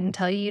 And I wouldn't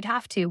tell you you'd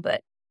have to,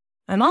 but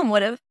my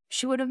mom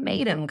she would have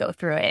made him go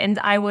through it. And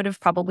I would have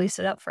probably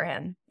stood up for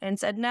him and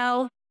said,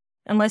 no,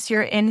 unless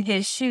you're in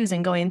his shoes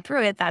and going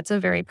through it, that's a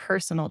very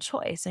personal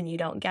choice and you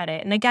don't get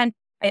it. And again,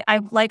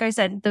 I like I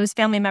said, those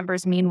family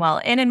members mean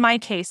well. And in my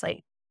case,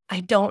 like,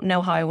 I don't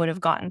know how I would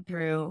have gotten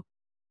through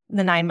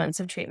the 9 months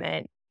of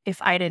treatment if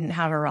I didn't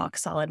have a rock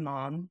solid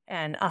mom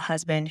and a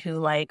husband who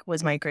like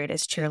was my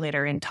greatest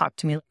cheerleader and talked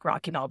to me like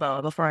Rocky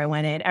Balboa before I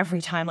went in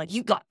every time, like,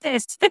 you got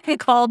this. He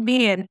called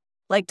me and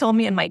like told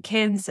me and my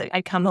kids,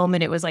 I'd come home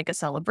and it was like a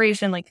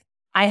celebration. Like,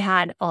 I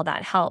had all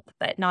that help,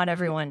 but not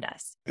everyone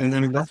does. And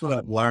then that's what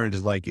I've learned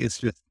is like, it's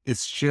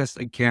just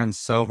again,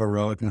 so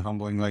heroic and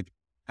humbling. Like,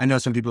 I know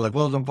some people are like,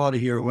 well, don't bother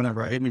here or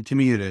whatever. I mean, to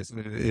me, it is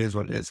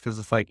what it is. Cause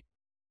it's like,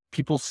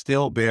 people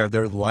still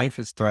their life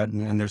is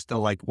threatened and they're still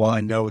like, well,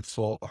 I know it's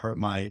will hurt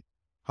my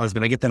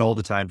husband. I get that all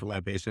the time from my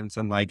patients.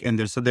 And like, and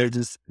there's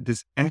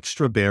this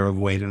extra bear of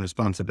weight and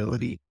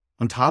responsibility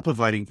on top of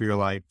fighting for your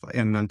life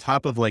and on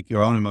top of like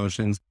your own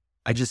emotions.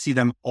 I just see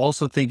them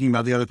also thinking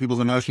about the other people's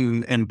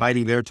emotions and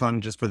biting their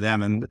tongue just for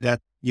them. And that,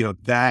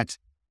 that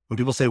when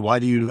people say, why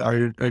do you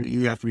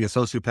have to be a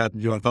sociopath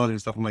and do on phone and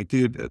stuff? I'm like,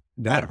 dude,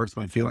 that hurts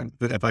my feelings.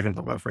 If I can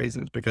talk about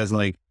phrases, because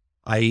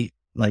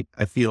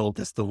I feel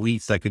that's the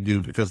least I could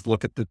do, because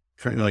look at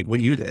like what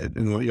you did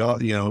and what y'all,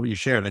 what you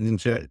shared. I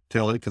didn't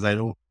tell it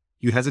because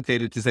you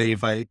hesitated to say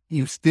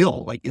you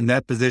still like in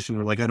that position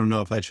where like, I don't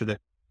know if it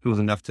was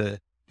enough to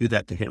do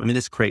that to him. I mean,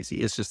 it's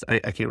crazy. It's just, I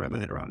can't wrap my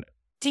head around it.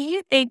 Do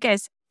you think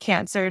as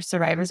cancer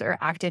survivors or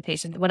active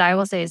patients, what I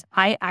will say is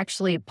I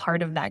actually,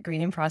 part of that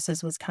grieving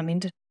process was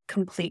coming to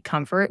complete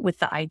comfort with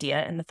the idea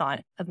and the thought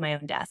of my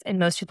own death. And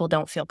most people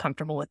don't feel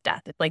comfortable with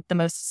death. It's like the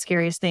most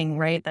scariest thing,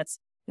 right?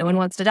 No one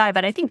wants to die.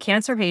 But I think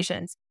cancer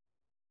patients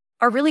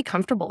are really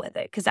comfortable with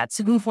it because at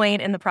some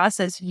point in the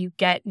process, you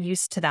get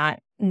used to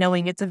that,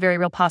 knowing it's a very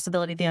real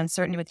possibility, the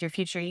uncertainty with your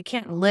future. You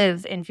can't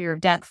live in fear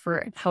of death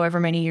for however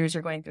many years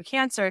you're going through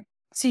cancer.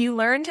 So you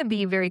learn to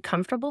be very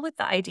comfortable with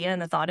the idea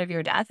and the thought of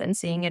your death and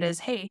seeing it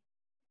as, hey,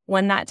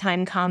 when that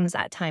time comes,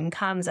 that time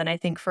comes. And I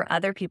think for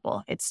other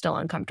people, it's still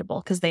uncomfortable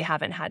because they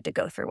haven't had to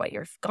go through what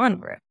you've gone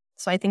through.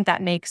 So I think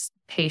that makes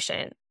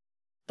patient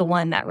the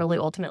one that really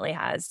ultimately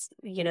has,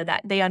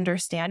 that they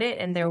understand it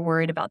and they're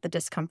worried about the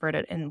discomfort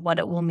and what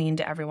it will mean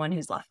to everyone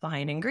who's left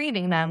behind and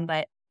grieving them.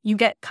 But you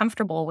get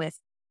comfortable with,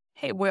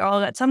 hey, we're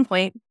all at some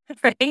point,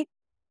 right?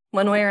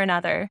 One way or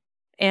another.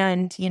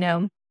 And,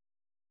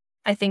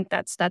 I think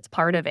that's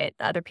part of it.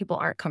 The other people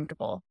aren't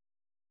comfortable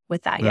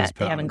with that yet.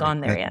 They haven't gone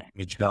there yet.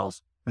 It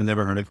tells. I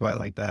never heard it quite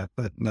like that,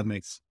 but that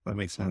makes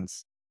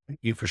sense. Thank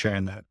you for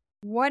sharing that.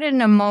 What an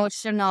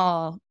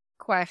emotional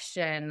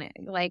question.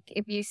 Like,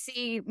 if you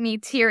see me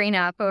tearing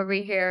up over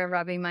here,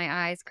 rubbing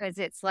my eyes, because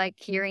it's like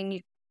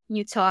hearing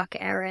you talk,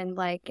 Erin,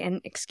 like,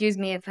 and excuse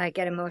me if I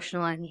get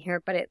emotional on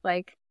here, but it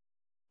like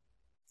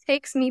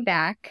takes me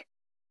back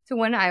to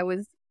when I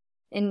was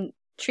in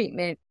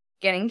treatment,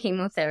 getting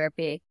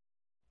chemotherapy.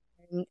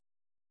 And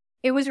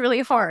it was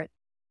really hard,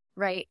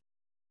 right?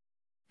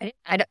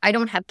 I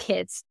don't have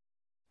kids.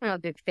 I don't have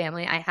a big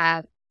family. I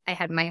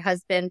had my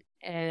husband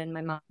and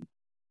my mom,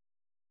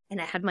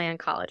 and I had my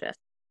oncologist.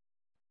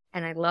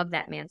 And I love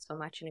that man so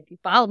much. And if you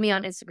follow me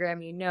on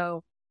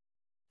Instagram,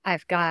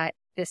 I've got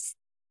this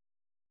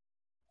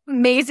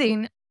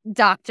amazing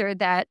doctor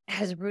that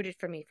has rooted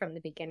for me from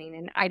the beginning.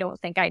 And I don't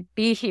think I'd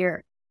be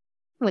here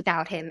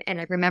without him. And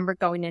I remember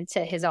going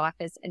into his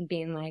office and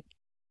being like,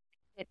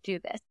 I can't do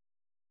this.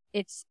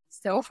 It's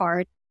so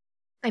hard.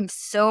 I'm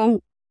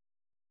so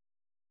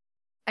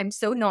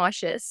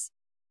nauseous.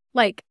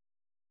 Like,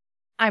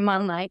 I'm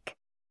on like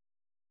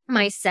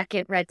my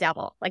second Red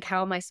Devil. Like,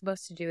 how am I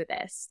supposed to do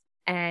this?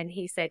 And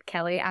he said,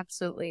 Kelly,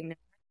 absolutely not.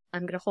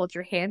 I'm going to hold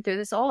your hand through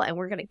this all, and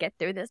we're going to get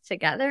through this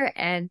together.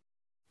 And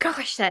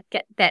gosh, that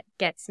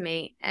gets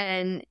me.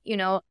 And,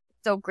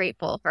 so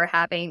grateful for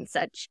having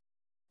such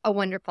a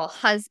wonderful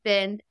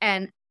husband.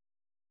 And I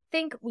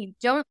think we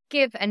don't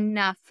give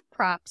enough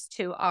props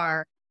to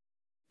our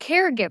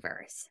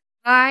caregivers.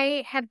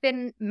 I have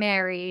been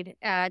married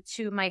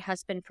to my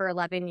husband for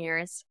 11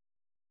 years,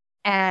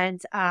 and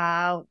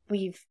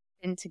we've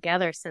been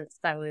together since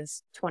I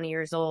was 20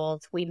 years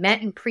old. We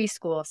met in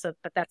preschool,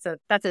 but that's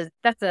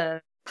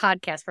a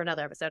podcast for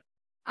another episode.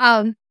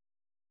 I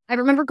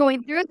remember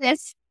going through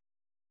this,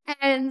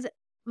 and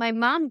my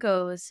mom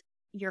goes,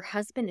 "Your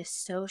husband is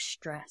so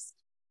stressed,"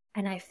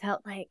 and I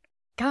felt like,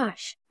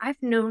 gosh,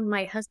 I've known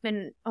my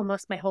husband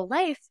almost my whole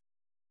life,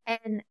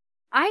 and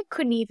I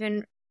couldn't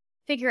even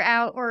figure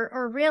out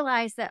or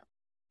realize that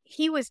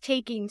he was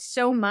taking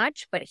so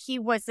much, but he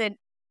wasn't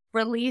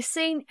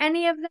releasing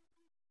any of that.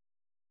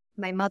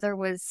 My mother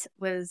was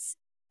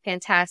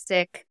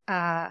fantastic.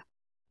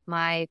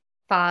 My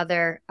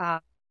father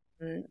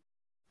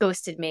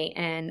ghosted me,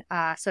 and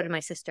so did my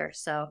sister.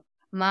 So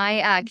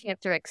my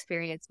cancer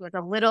experience was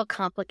a little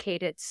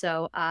complicated.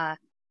 So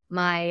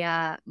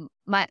my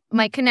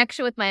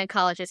connection with my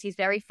oncologist, he's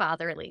very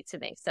fatherly to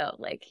me. So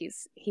like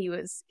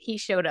he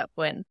showed up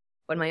when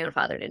my own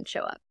father didn't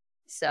show up.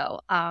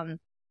 So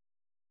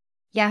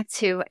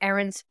to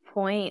Erin's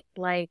point,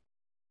 like,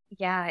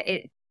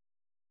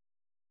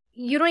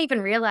 you don't even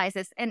realize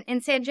this. And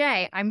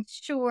Sanjay, I'm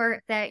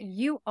sure that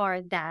you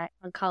are that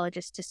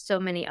oncologist to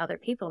so many other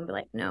people and be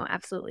like, no,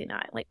 absolutely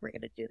not. Like, we're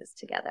going to do this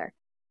together.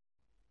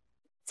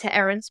 to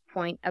Erin's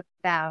point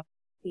about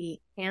the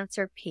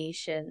cancer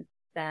patient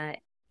that,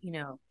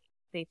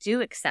 they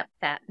do accept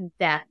that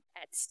death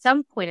at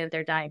some point of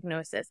their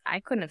diagnosis.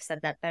 I couldn't have said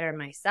that better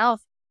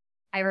myself.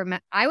 I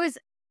remember I was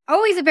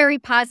always a very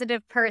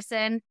positive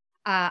person.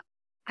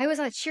 I was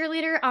a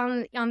cheerleader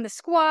on the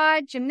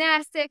squad,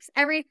 gymnastics,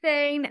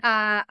 everything.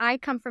 I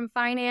come from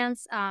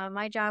finance.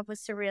 My job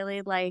was to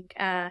really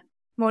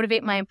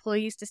motivate my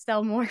employees to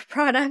sell more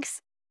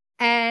products,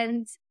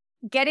 and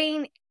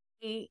getting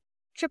a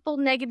triple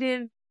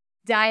negative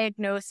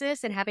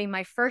diagnosis and having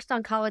my first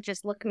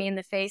oncologist look me in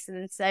the face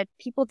and said,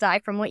 "People die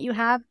from what you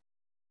have,"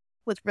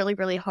 was really,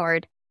 really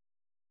hard.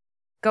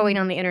 Going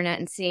on the internet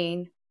and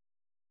seeing,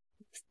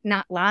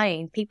 not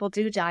lying, people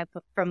do die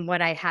from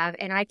what I have,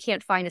 and I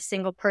can't find a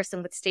single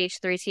person with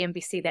stage 3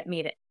 TNBC that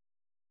made it.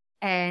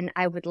 And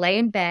I would lay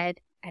in bed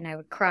and I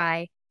would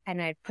cry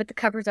and I'd put the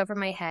covers over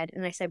my head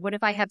and I said, what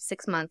if I have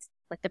 6 months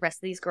like the rest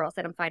of these girls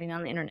that I'm fighting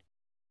on the internet?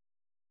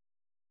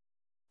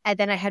 And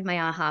then I had my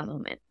aha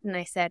moment and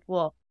I said,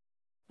 well,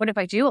 what if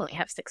I do only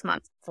have 6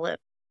 months to live?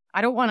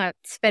 I don't want to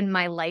spend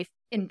my life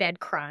in bed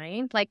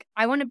crying. Like,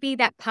 I want to be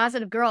that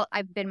positive girl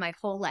I've been my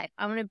whole life.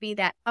 I want to be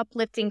that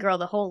uplifting girl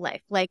the whole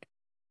life. Like,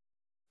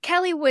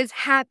 Kelly was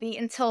happy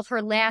until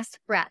her last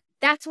breath.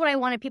 That's what I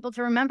wanted people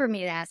to remember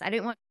me as. I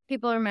didn't want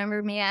people to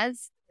remember me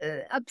as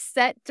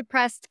upset,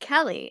 depressed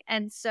Kelly.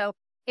 And so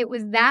it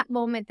was that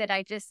moment that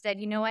I just said,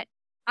 you know what?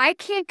 I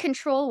can't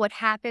control what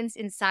happens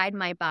inside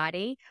my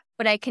body,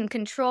 but I can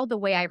control the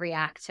way I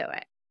react to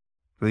it.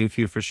 Thank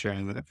you for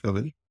sharing that,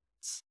 Philly.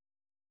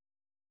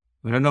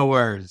 We don't know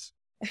words.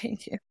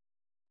 Thank you.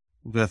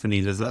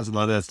 Bethany, does a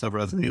lot of that stuff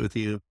resonate with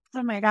you?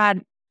 Oh my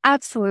God.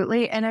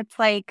 Absolutely. And it's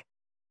like,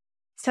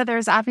 so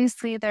there's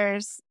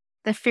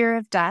the fear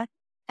of death.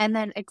 And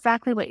then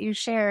exactly what you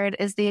shared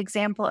is the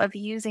example of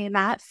using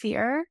that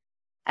fear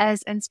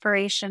as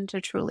inspiration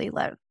to truly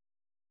live.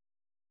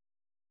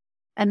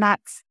 And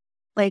that's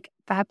a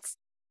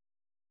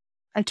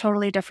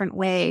totally different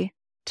way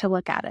to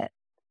look at it.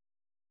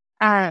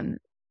 And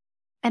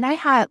I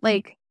had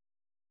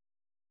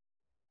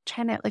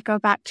trying to go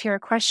back to your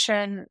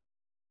question,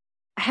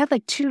 I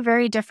had 2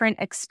 very different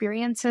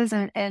experiences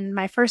in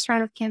my first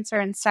round of cancer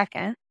and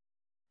second.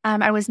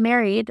 I was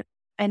married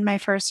in my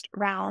first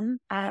round.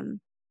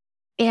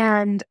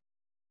 And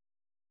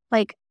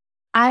my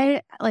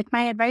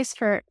advice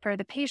for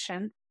the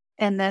patient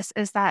in this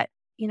is that,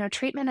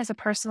 treatment is a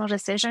personal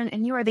decision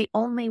and you are the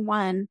only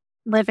one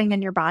living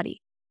in your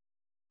body.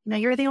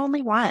 You're the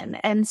only one.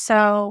 And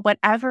so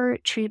whatever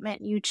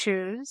treatment you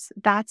choose,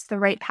 that's the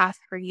right path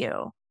for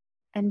you.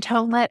 And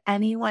don't let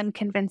anyone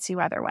convince you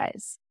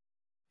otherwise.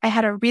 I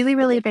had a really,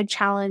 really big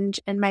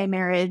challenge in my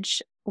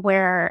marriage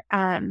where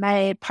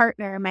my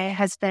partner, my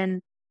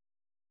husband,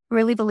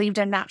 really believed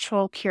in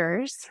natural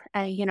cures.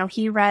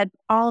 He read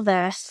all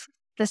the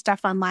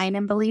stuff online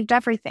and believed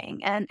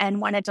everything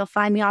and wanted to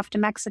fly me off to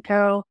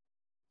Mexico,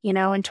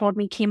 and told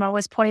me chemo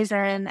was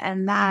poison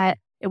and that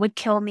it would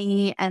kill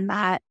me and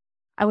that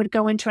I would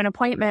go into an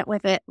appointment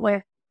with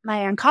my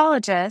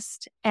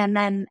oncologist. And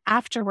then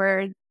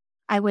afterward,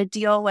 I would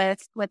deal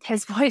with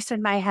his voice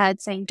in my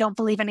head saying, don't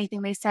believe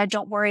anything they said.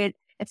 Don't worry.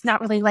 It's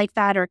not really like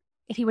that. Or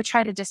he would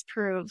try to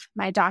disprove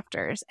my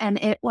doctors.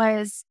 And it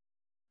was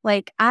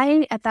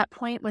I, at that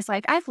point, was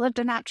I've lived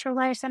a natural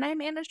life and I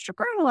managed to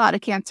grow a lot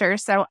of cancer.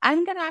 So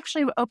I'm going to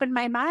actually open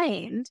my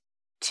mind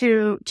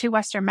to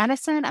Western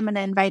medicine. I'm going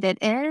to invite it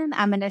in.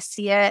 I'm going to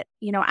see it,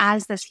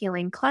 as this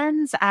healing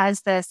cleanse,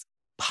 as this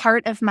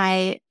part of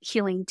my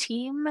healing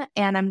team.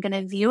 And I'm going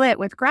to view it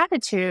with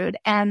gratitude.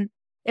 And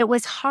it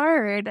was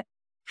hard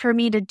for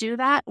me to do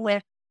that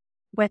with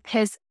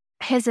his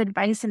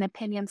advice and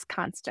opinions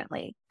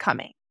constantly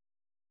coming.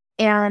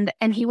 And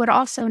he would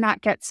also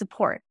not get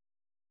support.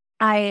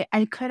 I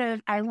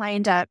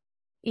lined up,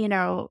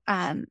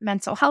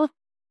 mental health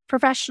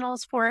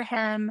professionals for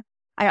him.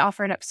 I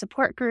offered up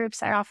support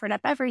groups. I offered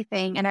up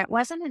everything. And it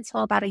wasn't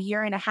until about 1.5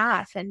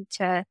 years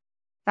into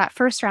that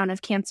first round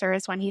of cancer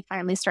is when he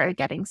finally started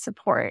getting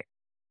support.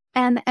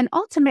 And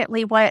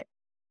ultimately what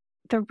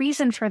the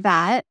reason for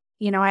that,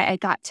 I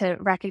got to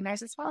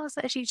recognize as well is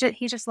that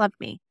he just loved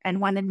me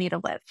and wanted me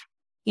to live.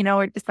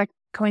 It's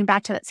going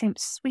back to that same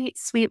sweet,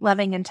 sweet,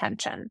 loving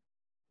intention.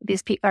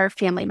 These people are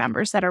family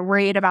members that are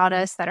worried about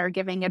us, that are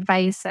giving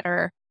advice, that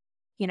are,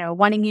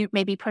 wanting you,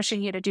 maybe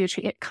pushing you to do it.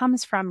 It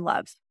comes from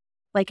love.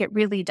 It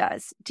really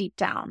does deep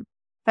down.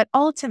 But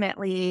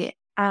ultimately,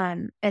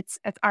 it's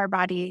our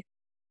body,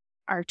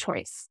 our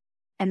choice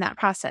in that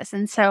process.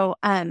 And so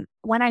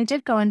when I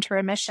did go into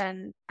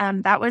remission,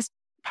 that was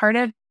part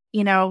of,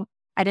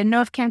 I didn't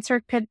know if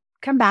cancer could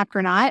come back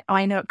or not. Oh,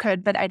 I know it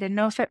could, but I didn't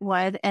know if it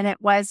would. And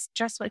it was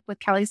just like what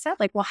Kelly said,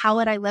 well, how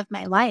would I live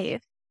my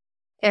life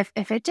if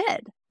it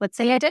did? Let's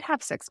say I did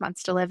have 6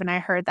 months to live and I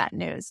heard that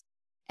news.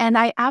 And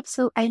I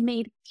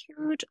made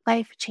huge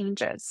life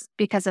changes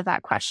because of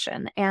that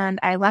question. And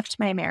I left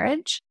my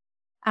marriage.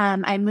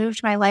 I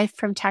moved my life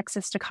from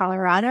Texas to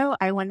Colorado.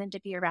 I wanted to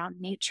be around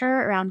nature,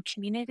 around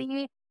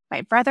community.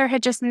 My brother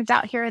had just moved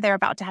out here. They're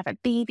about to have a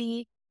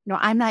baby.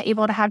 I'm not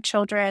able to have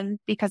children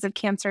because of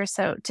cancer.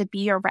 So to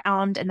be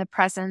around in the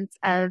presence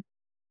of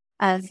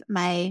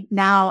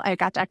now I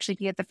got to actually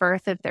be at the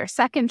birth of their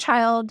second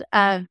child.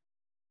 I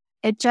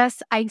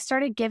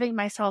started giving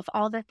myself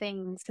all the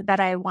things that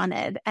I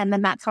wanted. And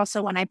then that's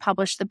also when I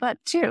published the book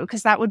too,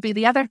 because that would be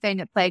the other thing.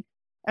 It's like,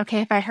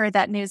 okay, if I heard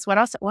that news, what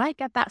else? Well, I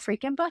get that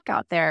freaking book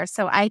out there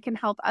so I can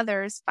help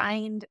others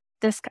find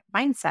this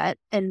mindset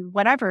in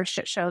whatever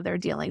shit show they're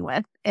dealing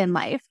with in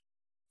life.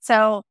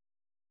 So,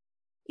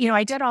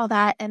 I did all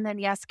that. And then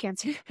yes,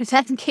 cancer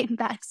then came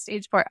back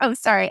stage 4. Oh,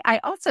 sorry. I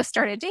also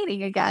started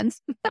dating again,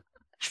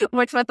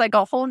 which was like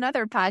a whole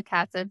nother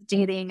podcast of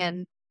dating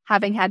and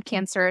having had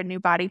cancer and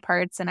new body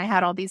parts. And I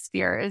had all these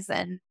fears,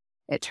 and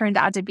it turned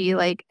out to be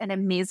like an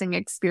amazing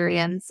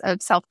experience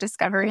of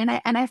self-discovery.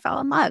 And I fell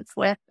in love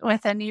with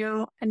a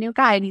new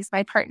guy, and he's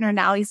my partner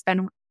now. We've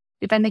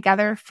been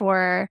together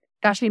for,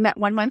 we met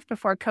 1 month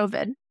before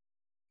COVID.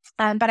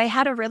 But I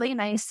had a really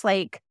nice,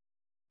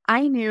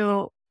 I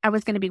knew I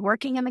was going to be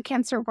working in the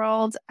cancer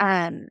world.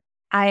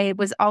 I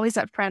was always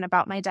upfront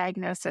about my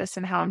diagnosis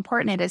and how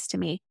important it is to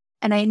me.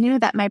 And I knew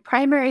that my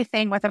primary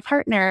thing with a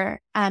partner,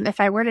 if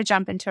I were to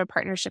jump into a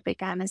partnership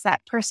again, is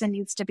that person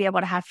needs to be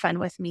able to have fun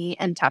with me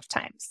in tough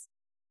times.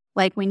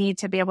 We need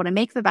to be able to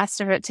make the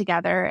best of it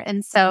together.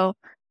 And so,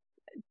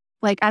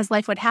 as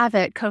life would have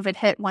it, COVID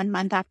hit 1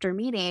 month after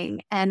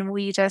meeting, and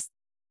we just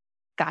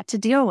got to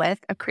deal with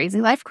a crazy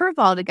life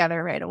curveball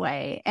together right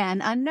away,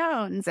 and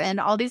unknowns and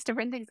all these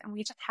different things. And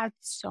we just had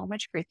so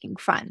much freaking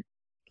fun,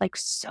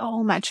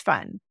 so much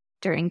fun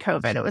during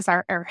COVID. It was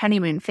our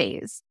honeymoon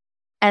phase.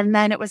 And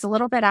then it was a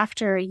little bit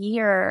after a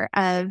year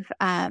of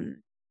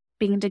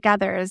being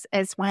together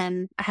is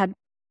when I had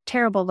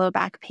terrible low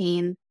back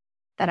pain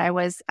that I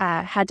was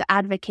had to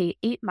advocate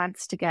 8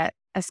 months to get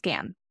a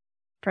scan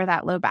for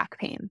that low back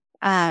pain.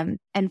 And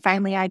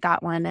finally I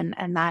got one,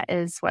 and that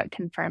is what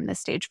confirmed the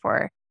stage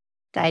 4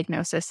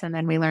 diagnosis. And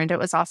then we learned it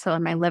was also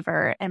in my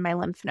liver and my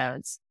lymph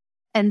nodes.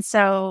 And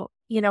so,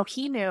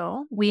 he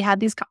knew. We had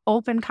these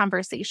open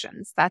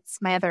conversations. That's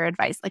my other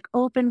advice,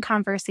 open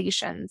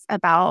conversations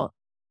about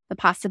the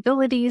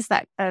possibilities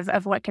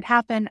of what could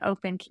happen,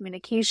 open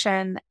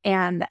communication.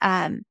 And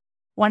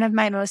one of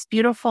my most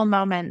beautiful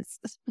moments,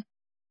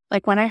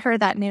 when I heard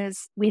that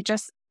news, we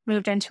just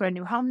moved into a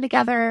new home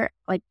together,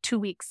 2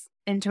 weeks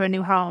into a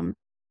new home.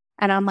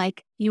 And I'm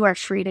like, you are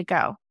free to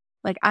go.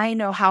 I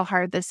know how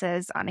hard this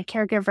is on a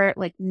caregiver.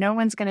 No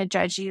one's going to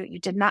judge you. You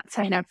did not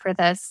sign up for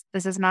this.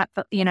 This is not,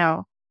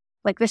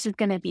 this is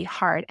going to be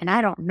hard. And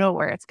I don't know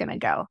where it's going to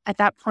go. At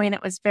that point,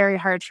 it was very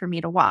hard for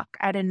me to walk.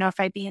 I didn't know if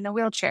I'd be in a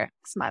wheelchair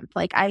next month.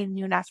 I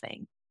knew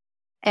nothing.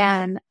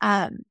 And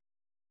I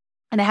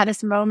had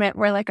this moment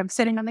where I'm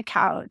sitting on the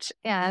couch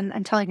and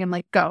I'm telling him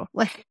go,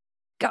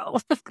 go,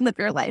 live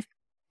your life.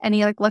 And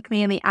he looked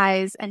me in the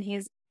eyes, and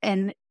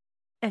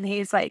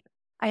he's like,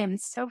 I am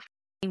so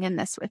in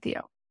this with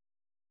you.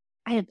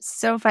 I am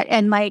so fine.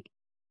 And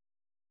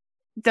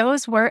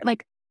those were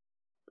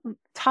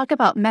talk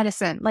about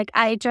medicine.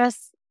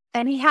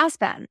 And he has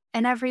been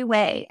in every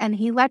way. And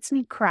he lets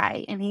me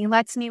cry, and he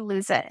lets me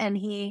lose it. And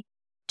he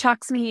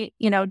talks me,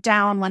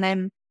 down when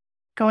I'm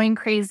going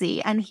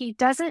crazy. And he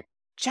doesn't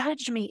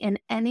judge me in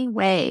any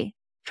way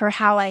for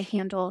how I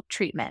handle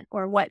treatment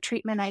or what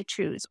treatment I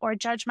choose, or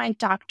judge my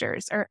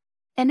doctors,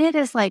 and it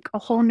is a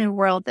whole new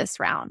world this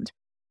round.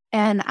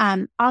 And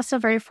I'm also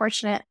very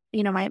fortunate,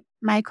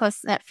 my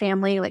close-knit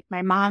family,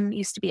 my mom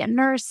used to be a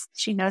nurse.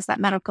 She knows that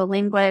medical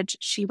language.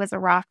 She was a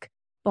rock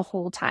the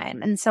whole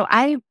time. And so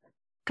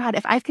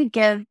if I could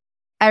give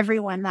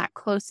everyone that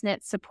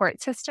close-knit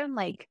support system,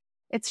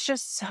 it's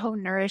just so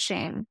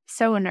nourishing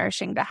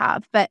to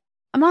have. But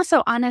I'm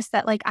also honest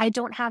that I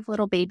don't have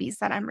little babies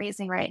that I'm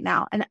raising right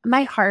now. And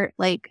my heart,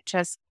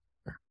 just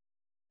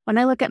when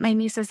I look at my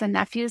nieces and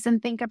nephews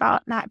and think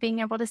about not being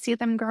able to see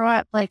them grow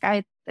up,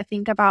 I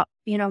think about,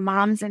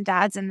 moms and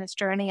dads in this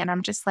journey, and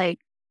I'm just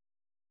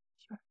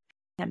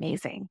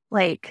amazing,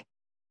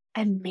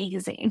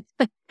 amazing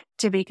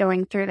to be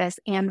going through this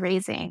and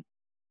raising,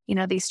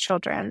 these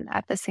children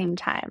at the same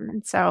time.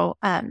 And so,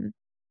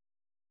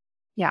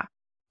 yeah.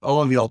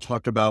 All of y'all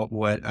talked about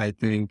what I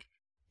think,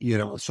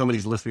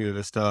 somebody's listening to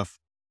this stuff,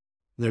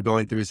 they're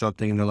going through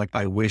something, and they're like,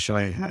 I wish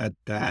I had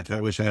that.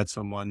 I wish I had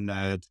someone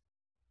that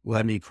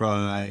let me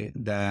cry,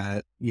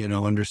 that,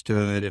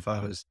 understood if I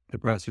was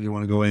depressed, if you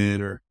want to go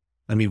in, or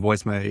let me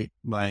voice my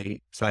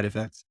side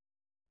effects.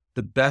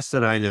 The best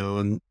that I know,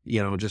 and,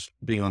 just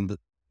being on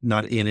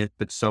not in it,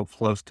 but so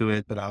close to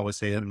it, but I always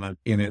say it, I'm not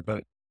in it,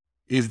 but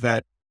is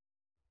that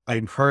I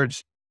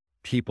encourage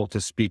people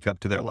to speak up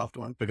to their loved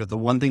one, because the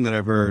one thing that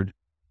I've heard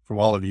from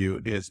all of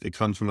you is it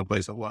comes from a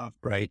place of love,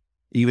 right?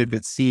 Even if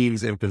it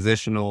seems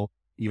impositional,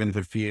 even if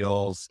it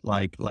feels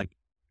like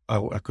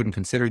I couldn't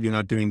consider you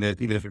not doing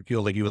that, even if it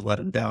feels like you would let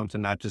them down to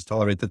not just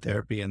tolerate the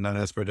therapy and not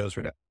ask for a dose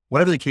for that.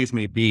 Whatever the case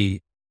may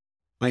be,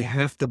 I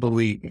have to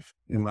believe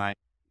in my,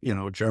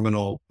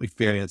 germinal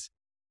experience,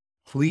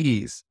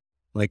 please,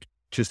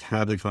 just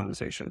have the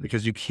conversation,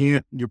 because you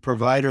can't, your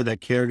provider, that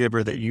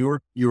caregiver that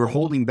you're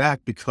holding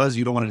back because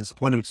you don't want to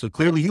disappoint them. So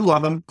clearly you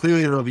love them,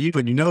 clearly they love you,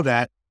 but you know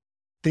that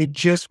they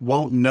just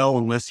won't know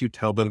unless you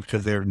tell them,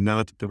 because they're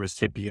not the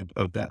recipient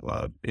of that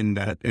love in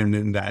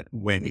that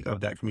way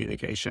of that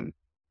communication.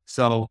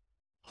 So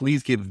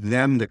please give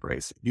them the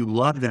grace. You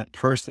love that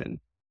person,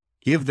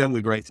 give them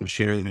the grace of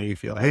sharing how you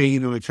feel. Hey,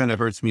 it kind of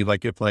hurts me,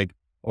 like if like,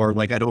 or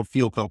like, I don't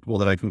feel comfortable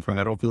that I can cry.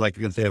 I don't feel like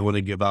I can say I want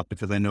to give up,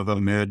 because I know how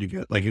mad you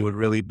get. Like, it would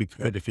really be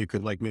good if you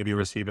could like maybe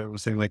receive it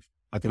and saying like,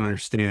 I can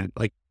understand.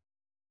 Like,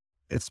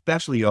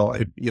 especially y'all,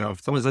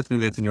 if someone's listening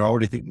to this and you're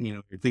already thinking,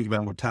 you're thinking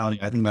about mortality.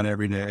 I think about it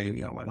every day,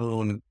 my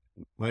own,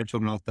 my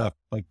children, all stuff,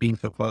 like being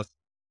so close.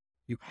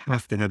 You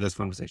have to have those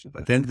conversations.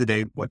 At the end of the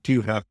day, what do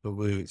you have to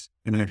lose?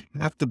 And I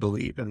have to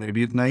believe, and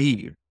maybe it's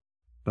naive,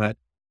 but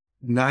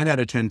 9 out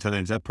of 10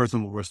 times that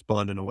person will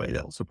respond in a way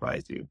that will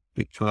surprise you,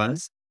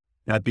 because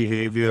that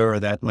behavior or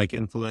that like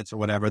influence or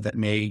whatever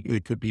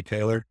it could be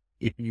tailored.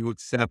 If you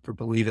accept or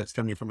believe that's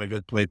coming from a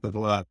good place with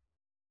love,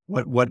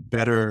 what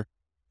better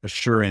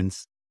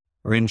assurance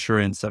or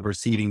insurance of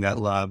receiving that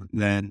love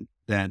than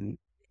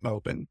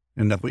open.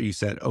 And that's what you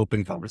said,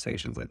 open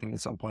conversations. I think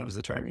at some point was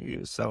the term you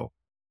used. So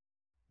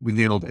we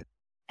nailed it.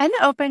 And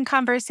open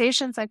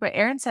conversations, like what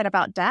Erin said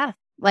about death.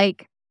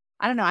 Like,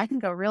 I don't know, I can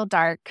go real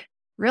dark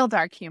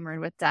humor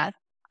with death.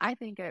 I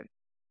think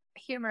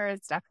humor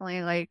is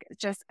definitely like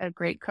just a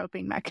great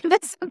coping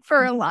mechanism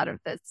for a lot of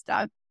this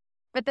stuff.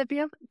 But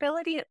the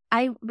ability,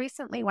 I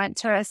recently went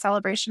to a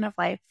celebration of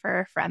life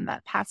for a friend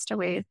that passed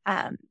away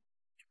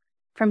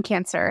from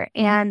cancer.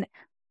 And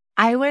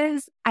I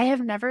have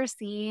never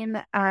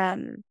seen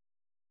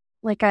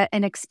like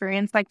an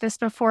experience like this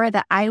before,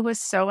 that I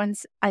was so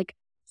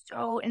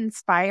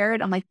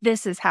inspired. I'm like,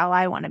 this is how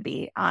I want to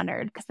be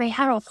honored, because they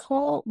had a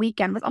whole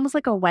weekend. It was almost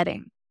like a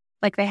wedding.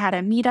 Like, they had a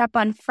meetup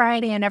on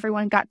Friday and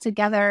everyone got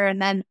together, and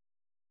then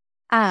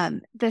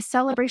the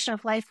celebration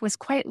of life was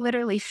quite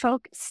literally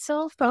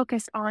still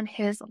focused on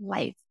his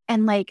life,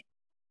 and like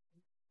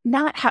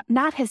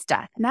not his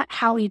death, not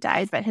how he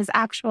died, but his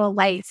actual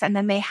life. And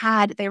then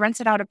they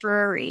rented out a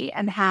brewery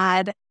and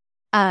had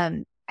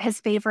his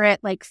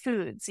favorite like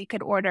foods. You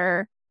could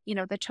order,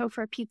 the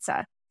Topher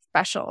pizza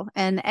special,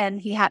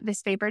 and he had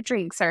his favorite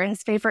drinks or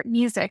his favorite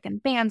music,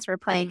 and bands were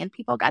playing, and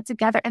people got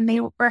together and they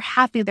were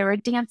happy, they were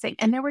dancing,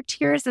 and there were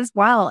tears as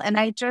well. And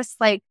I just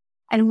I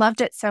loved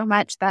it so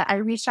much that I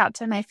reached out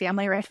to my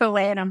family right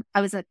away, and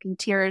I was like in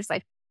tears,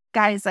 like,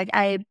 guys, like,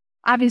 I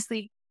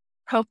obviously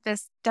hope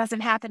this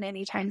doesn't happen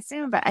anytime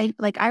soon, but I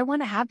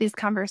want to have these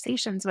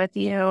conversations with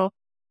you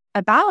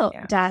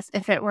about death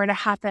if it were to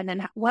happen,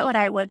 and what would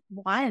I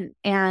want.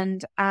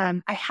 And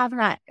I have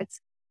not, it's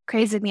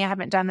crazy to me, I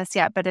haven't done this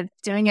yet, but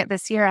doing it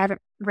this year. I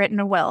haven't written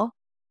a will.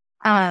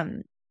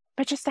 But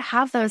just to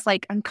have those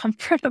like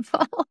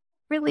uncomfortable,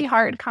 really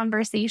hard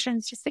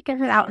conversations, just to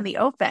get it out in the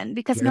open,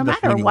 because no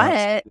matter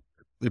what,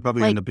 they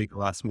probably end up being a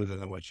lot smoother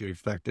than what you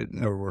expected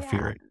or were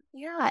fearing.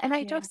 Yeah. And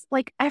I just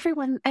like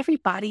the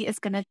body is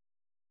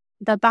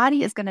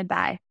going to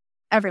die.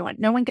 Everyone,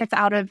 no one gets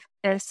out of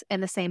this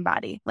in the same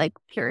body, like,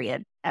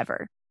 period,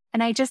 ever.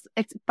 And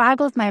it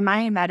boggles my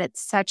mind that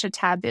it's such a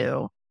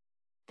taboo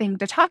thing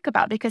to talk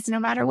about, because no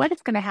matter what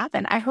is going to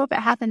happen, I hope it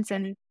happens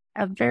in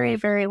a very,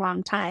 very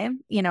long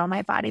time,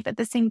 my body. But at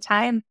the same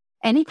time,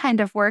 any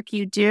kind of work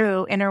you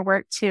do, inner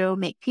work to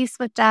make peace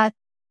with death,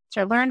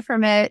 to learn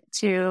from it,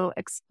 to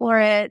explore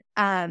it,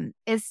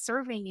 is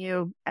serving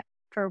you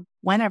for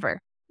whenever,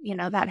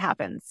 that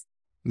happens.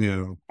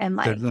 Yeah. And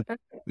like, 100%.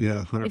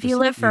 If you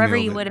live forever,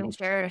 you wouldn't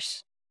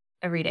cherish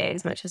every day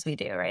as much as we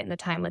do, right? And the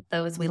time with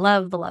those we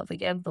love, the love we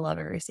give, the love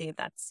we receive,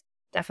 that's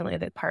definitely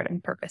the part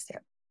and purpose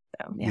here.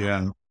 So,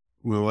 yeah.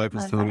 My wife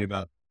was telling me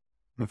about,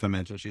 if I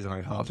mentioned, she's an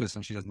oncologist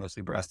and she does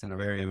mostly breast and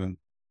ovarian. And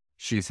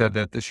she said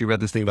that she read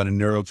this thing about a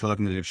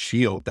neurocognitive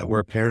shield that we're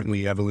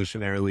apparently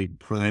evolutionarily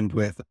primed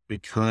with,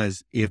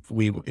 because if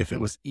it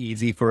was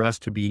easy for us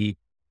to be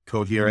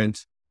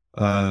coherent,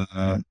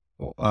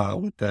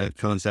 with the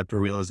concept or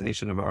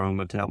realization of our own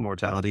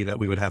mortality, that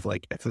we would have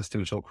like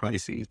existential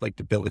crises, like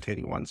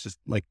debilitating ones, just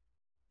like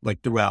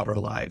throughout our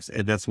lives.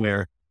 And that's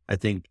where I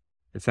think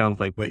it sounds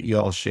like what you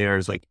all share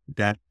is like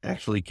that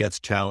actually gets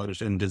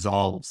challenged and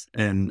dissolves,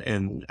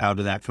 and out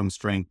of that comes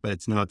strength. But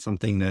it's not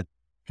something that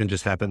can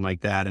just happen like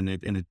that. And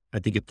I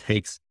think it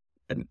takes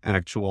an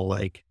actual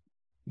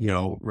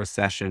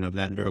recession of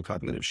that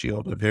neurocognitive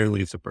shield. But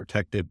apparently it's a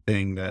protective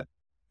thing that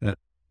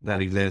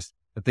exists.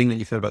 The thing that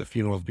you said about the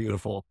funeral is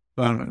beautiful.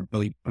 I don't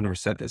really, I never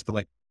said this, but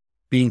like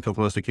being so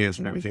close to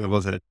cancer and everything, it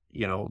wasn't,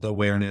 the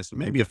awareness,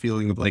 maybe a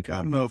feeling of like, I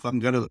don't know if I'm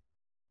going to,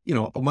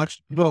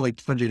 much people like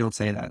Sanjay don't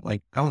say that.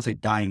 Like, I won't say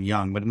dying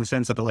young, but in the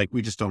sense that like,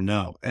 we just don't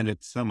know. And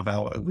it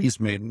somehow at least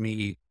made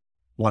me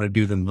want to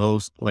do the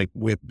most, like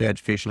with the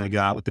education I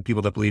got, with the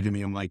people that believed in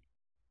me. I'm like,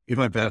 if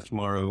I pass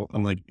tomorrow,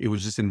 I'm like, it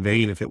was just in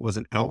vain if it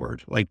wasn't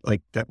outward. Like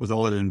that was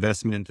all an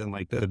investment, and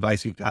like the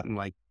advice you've gotten,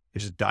 like it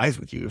just dies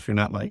with you if you're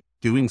not like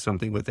doing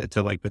something with it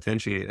to like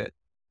potentiate it.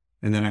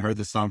 And then I heard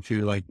this song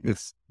too, like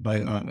it's by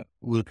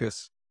Luke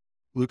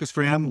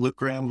Graham,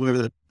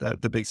 whoever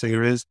the big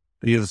singer is.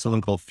 He has a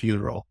song called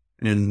Funeral.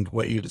 And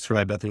what you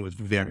described, Bethany, was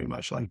very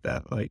much like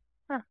that. Like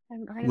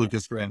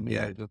Lucas Graham,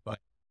 just like,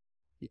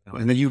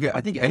 and then you get,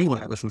 I think anyone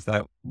that listens to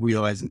that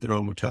realizes their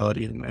own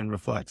mortality and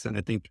reflects. And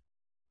I think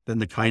then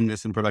the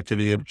kindness and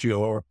productivity of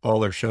you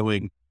all are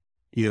showing,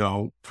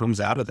 comes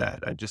out of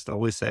that. I just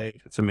always say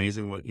it's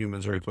amazing what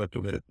humans are equipped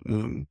with.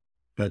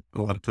 But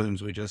a lot of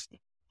times we just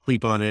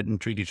sleep on it and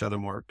treat each other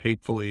more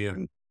hatefully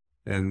and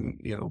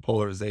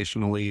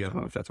polarizationally, I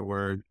don't know if that's a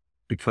word,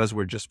 because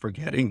we're just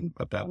forgetting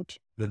about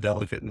the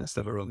delicateness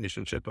of a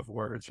relationship, of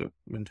words, of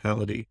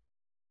mentality.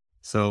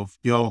 So,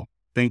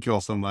 thank you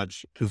all so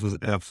much. This was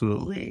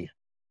absolutely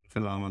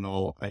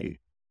phenomenal.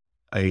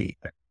 I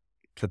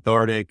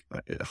cathartic,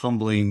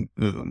 humbling.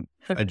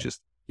 I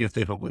just can't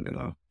say humbling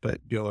enough, but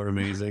y'all are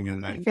amazing.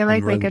 And I feel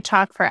like we could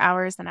talk for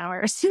hours and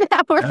hours and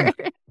hours.